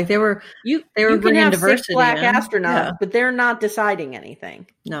 Yeah. Like they were You bringing can have diversity 6 black in. astronauts, Yeah. but they're not deciding anything.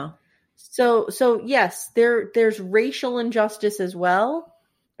 No. So yes, there's racial injustice as well,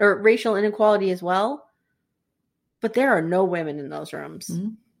 or racial inequality as well, but there are no women in those rooms. Mm-hmm.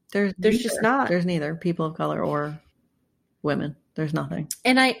 There's just neither. not. There's neither people of color or women. There's nothing.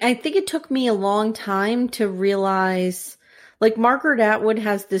 And I think it took me a long time to realize, like, Margaret Atwood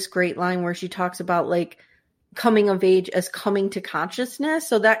has this great line where she talks about like coming of age as coming to consciousness.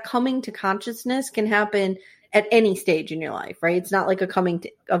 So that coming to consciousness can happen at any stage in your life, right? It's not like a coming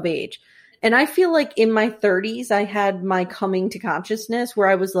of age. And I feel like in my 30s, I had my coming to consciousness where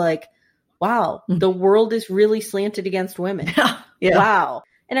I was like, wow, the world is really slanted against women. Yeah. Wow.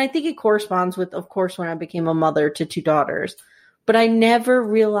 And I think it corresponds with, of course, when I became a mother to 2 daughters. But I never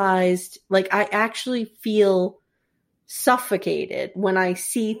realized, like, I actually feel suffocated when I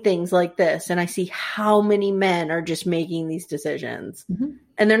see things like this and I see how many men are just making these decisions. Mm-hmm.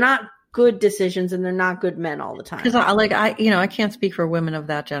 And they're not good decisions and they're not good men all the time. Because I can't speak for women of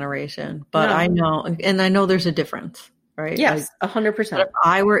that generation, but No. I know there's a difference, right? Yes, Like, 100%. but if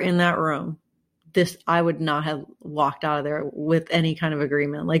I were in that room, I would not have walked out of there with any kind of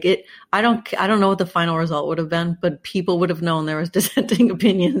agreement. Like I don't know what the final result would have been, but people would have known there was dissenting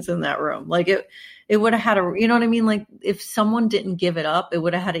opinions in that room. Like it would have had you know what I mean? Like if someone didn't give it up, it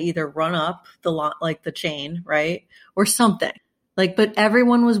would have had to either run up the chain, right? Or something. Like, but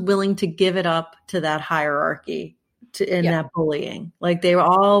everyone was willing to give it up to that hierarchy that bullying. Like they were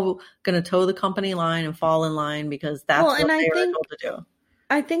all going to toe the company line and fall in line because that's what they were told to do.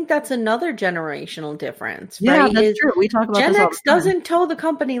 I think that's another generational difference, Yeah, right? that's true. We talk about Gen this all X the time. doesn't toe the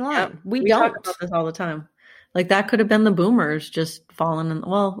company line. Yeah, we talk don't. about this all the time. Like that could have been the boomers just falling in.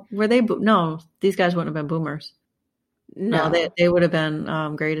 Well, were they? No, these guys wouldn't have been boomers. No, they would have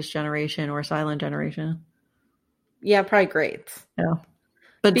been Greatest Generation or Silent Generation. Yeah, probably greats. Yeah,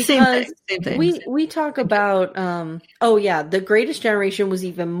 but because same thing. We talk about the Greatest Generation was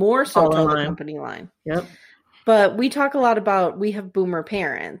even more so toe the company line. Yep. But we talk a lot about we have boomer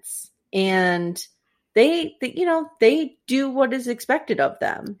parents, and they do what is expected of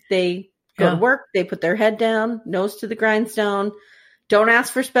them. They go to work, they put their head down, nose to the grindstone, don't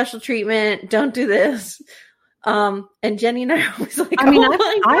ask for special treatment, don't do this. And Jenny and I are always like,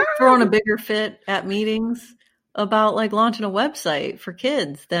 I've thrown a bigger fit at meetings about like launching a website for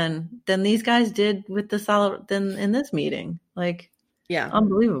kids than these guys did with than in this meeting. Like, yeah,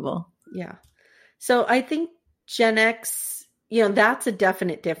 unbelievable. Yeah. So I think Gen X, that's a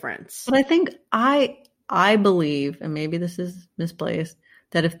definite difference. But I think I believe, and maybe this is misplaced,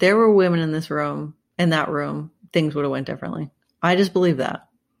 that if there were women in that room, things would have went differently. I just believe that.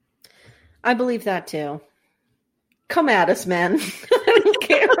 I believe that too. Come at us, men. I don't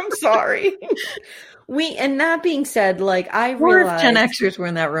care. I'm sorry. And that being said, like I realize, if Gen Xers were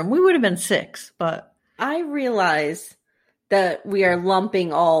in that room, we would have been 6. But I realize that we are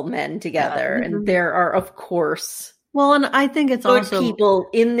lumping all men together, and there are, of course, and I think it's good also people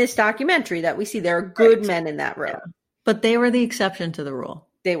in this documentary that we see. There are good men in that room, but they were the exception to the rule.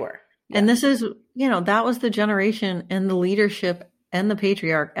 They were, and this is, that was the generation and the leadership and the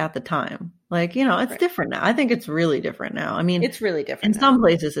patriarch at the time. Like, it's different now. I think it's really different now. I mean, it's really different. In some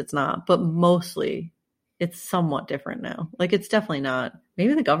places it's not, but mostly it's somewhat different now. Like, it's definitely not.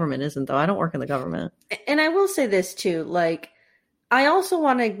 Maybe the government isn't, though. I don't work in the government. And I will say this too. Like, I also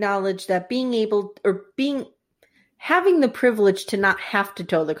want to acknowledge that having the privilege to not have to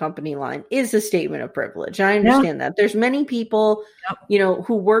toe the company line is a statement of privilege. I understand that. There's many people,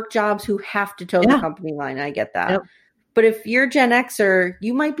 who work jobs who have to toe the company line. I get that. Yep. But if you're Gen Xer,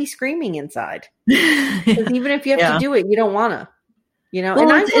 you might be screaming inside. Because even if you have to do it, you don't want to.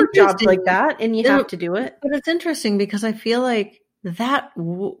 And I've worked jobs like that, and you have to do it. But it's interesting because I feel like that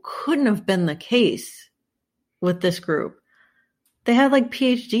couldn't have been the case with this group. They had like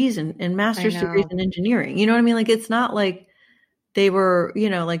PhDs and master's degrees in engineering. You know what I mean? Like, it's not like they were,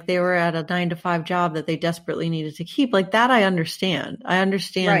 they were at a 9-to-5 job that they desperately needed to keep. Like that, I understand. I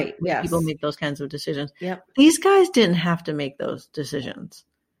understand when people make those kinds of decisions. Yep. These guys didn't have to make those decisions.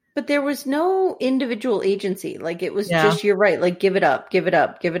 But there was no individual agency. Like, it was just, you're right. Like, give it up to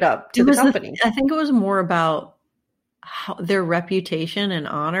the company. I think it was more about their reputation and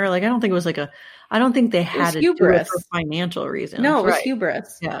honor. Like, I don't think it was like I don't think they had to do it for financial reasons. No, it was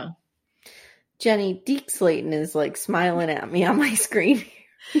hubris. Yeah. Jenny, Deke Slayton is like smiling at me on my screen.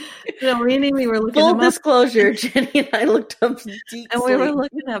 We were looking Full disclosure, Jenny and I looked up Deke Slayton. And we were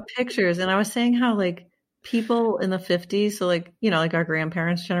looking at pictures, and I was saying how like people in the 50s, so like, like our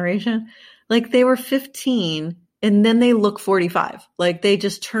grandparents' generation, like they were 15 and then they look 45. Like they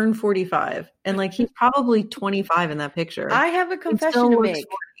just turned 45. And like he's probably 25 in that picture. I have a confession to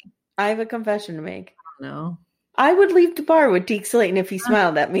make. No. I would leave the bar with Deke Slayton if he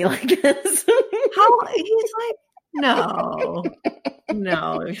smiled at me like this. He's like, no.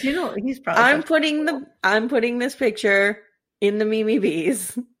 He's probably. I'm putting this picture in the Mimi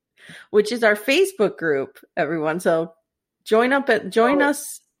Bees, which is our Facebook group, everyone. So join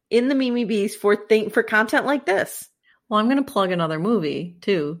us in the Mimi Bees for content like this. Well, I'm going to plug another movie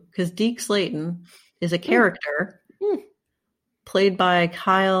too, because Deke Slayton is a character played by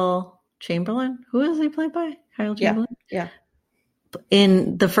Kyle Chamberlain. Who is he played by? Kyle Chamberlain? Yeah.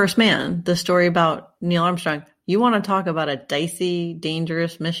 In The First Man, the story about Neil Armstrong. You want to talk about a dicey,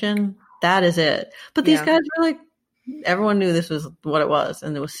 dangerous mission? That is it. But these guys were like, everyone knew this was what it was,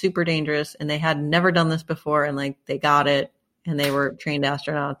 and it was super dangerous, and they had never done this before, and like they got it, and they were trained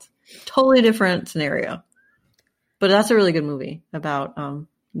astronauts. Totally different scenario. But that's a really good movie about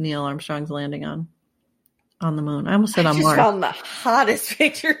Neil Armstrong's landing on the moon. I almost said on Mars. I just found the hottest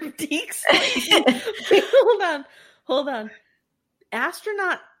picture of Deke Slayton. Hold on.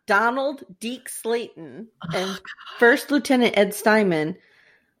 Astronaut Donald Deke Slayton and First Lieutenant Ed Steinman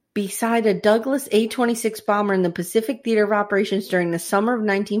beside a Douglas A-26 bomber in the Pacific Theater of Operations during the summer of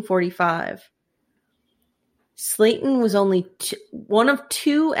 1945. Slayton was only one of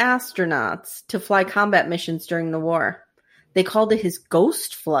 2 astronauts to fly combat missions during the war. They called it his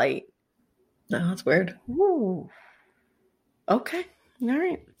ghost flight. Oh, that's weird. Ooh. Okay. All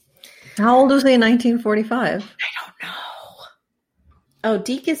right. How old was he in 1945? I don't know. Oh,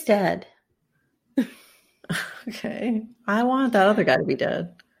 Deke is dead. Okay. I want that other guy to be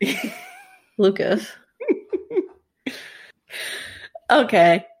dead. Lucas.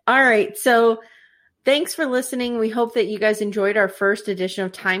 Okay. All right. So thanks for listening. We hope that you guys enjoyed our first edition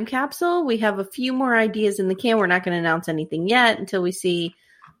of Time Capsule. We have a few more ideas in the can. We're not going to announce anything yet until we see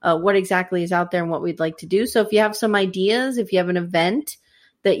what exactly is out there and what we'd like to do. So if you have some ideas, if you have an event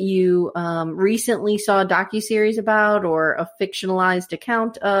that you recently saw a docuseries about or a fictionalized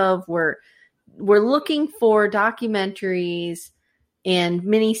account of, we're looking for documentaries and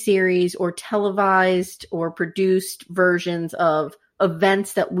miniseries or televised or produced versions of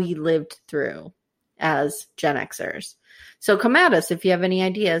events that we lived through as Gen Xers. So come at us if you have any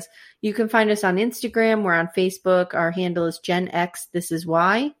ideas. You can find us on Instagram. We're on Facebook. Our handle is Gen X This Is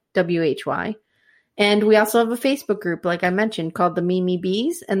Why, WHY. And we also have a Facebook group, like I mentioned, called the Mimi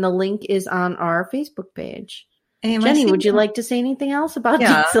Bees, and the link is on our Facebook page. Hey, Jenny, would you like to say anything else about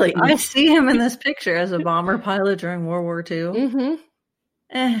Deke Slayton? I see him in this picture as a bomber pilot during World War II.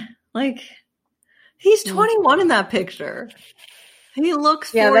 Mm-hmm. He's 21 in that picture. He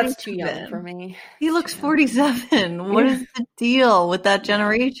looks 47. Yeah, that's too young for me. He looks 47. What is the deal with that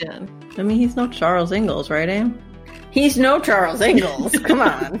generation? I mean, he's no Charles Ingalls, right, Aim? He's no Charles Ingalls. Come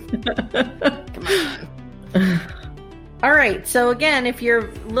on. Come on. All right. So again, if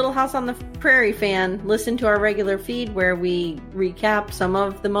you're Little House on the Prairie fan, listen to our regular feed where we recap some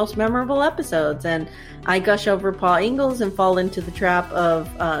of the most memorable episodes. And I gush over Paul Ingalls and fall into the trap of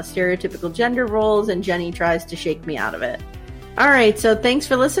stereotypical gender roles, and Jenny tries to shake me out of it. All right. So thanks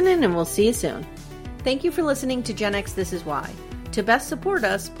for listening, and we'll see you soon. Thank you for listening to Gen X This Is Why. To best support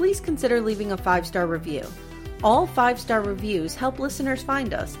us, please consider leaving a 5-star review. All 5-star reviews help listeners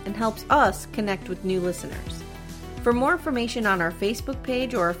find us and helps us connect with new listeners. For more information on our Facebook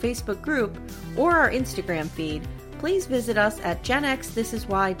page or our Facebook group or our Instagram feed, please visit us at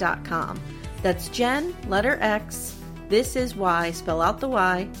genxthisiswhy.com. That's Gen, letter X, this is why, spell out the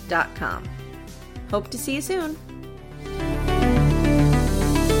y.com. Hope to see you soon.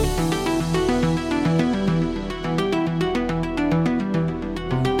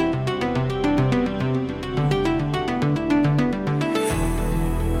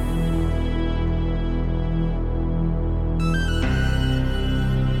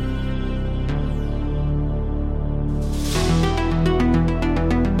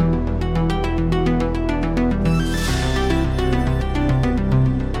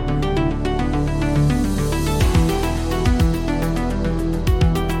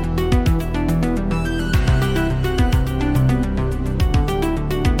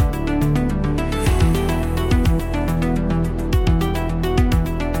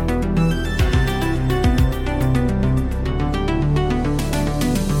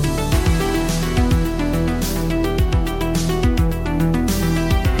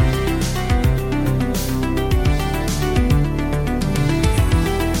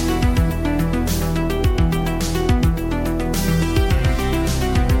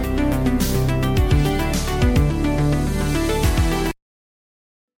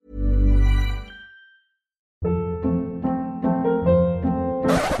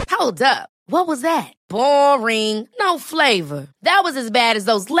 Hold up. What was that? Boring. No flavor. That was as bad as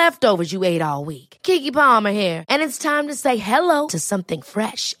those leftovers you ate all week. Keke Palmer here. And it's time to say hello to something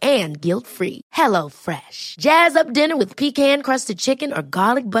fresh and guilt-free. Hello Fresh. Jazz up dinner with pecan-crusted chicken or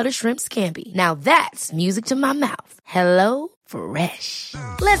garlic butter shrimp scampi. Now that's music to my mouth. Hello Fresh.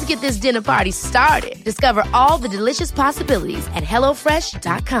 Let's get this dinner party started. Discover all the delicious possibilities at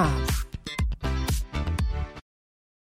HelloFresh.com.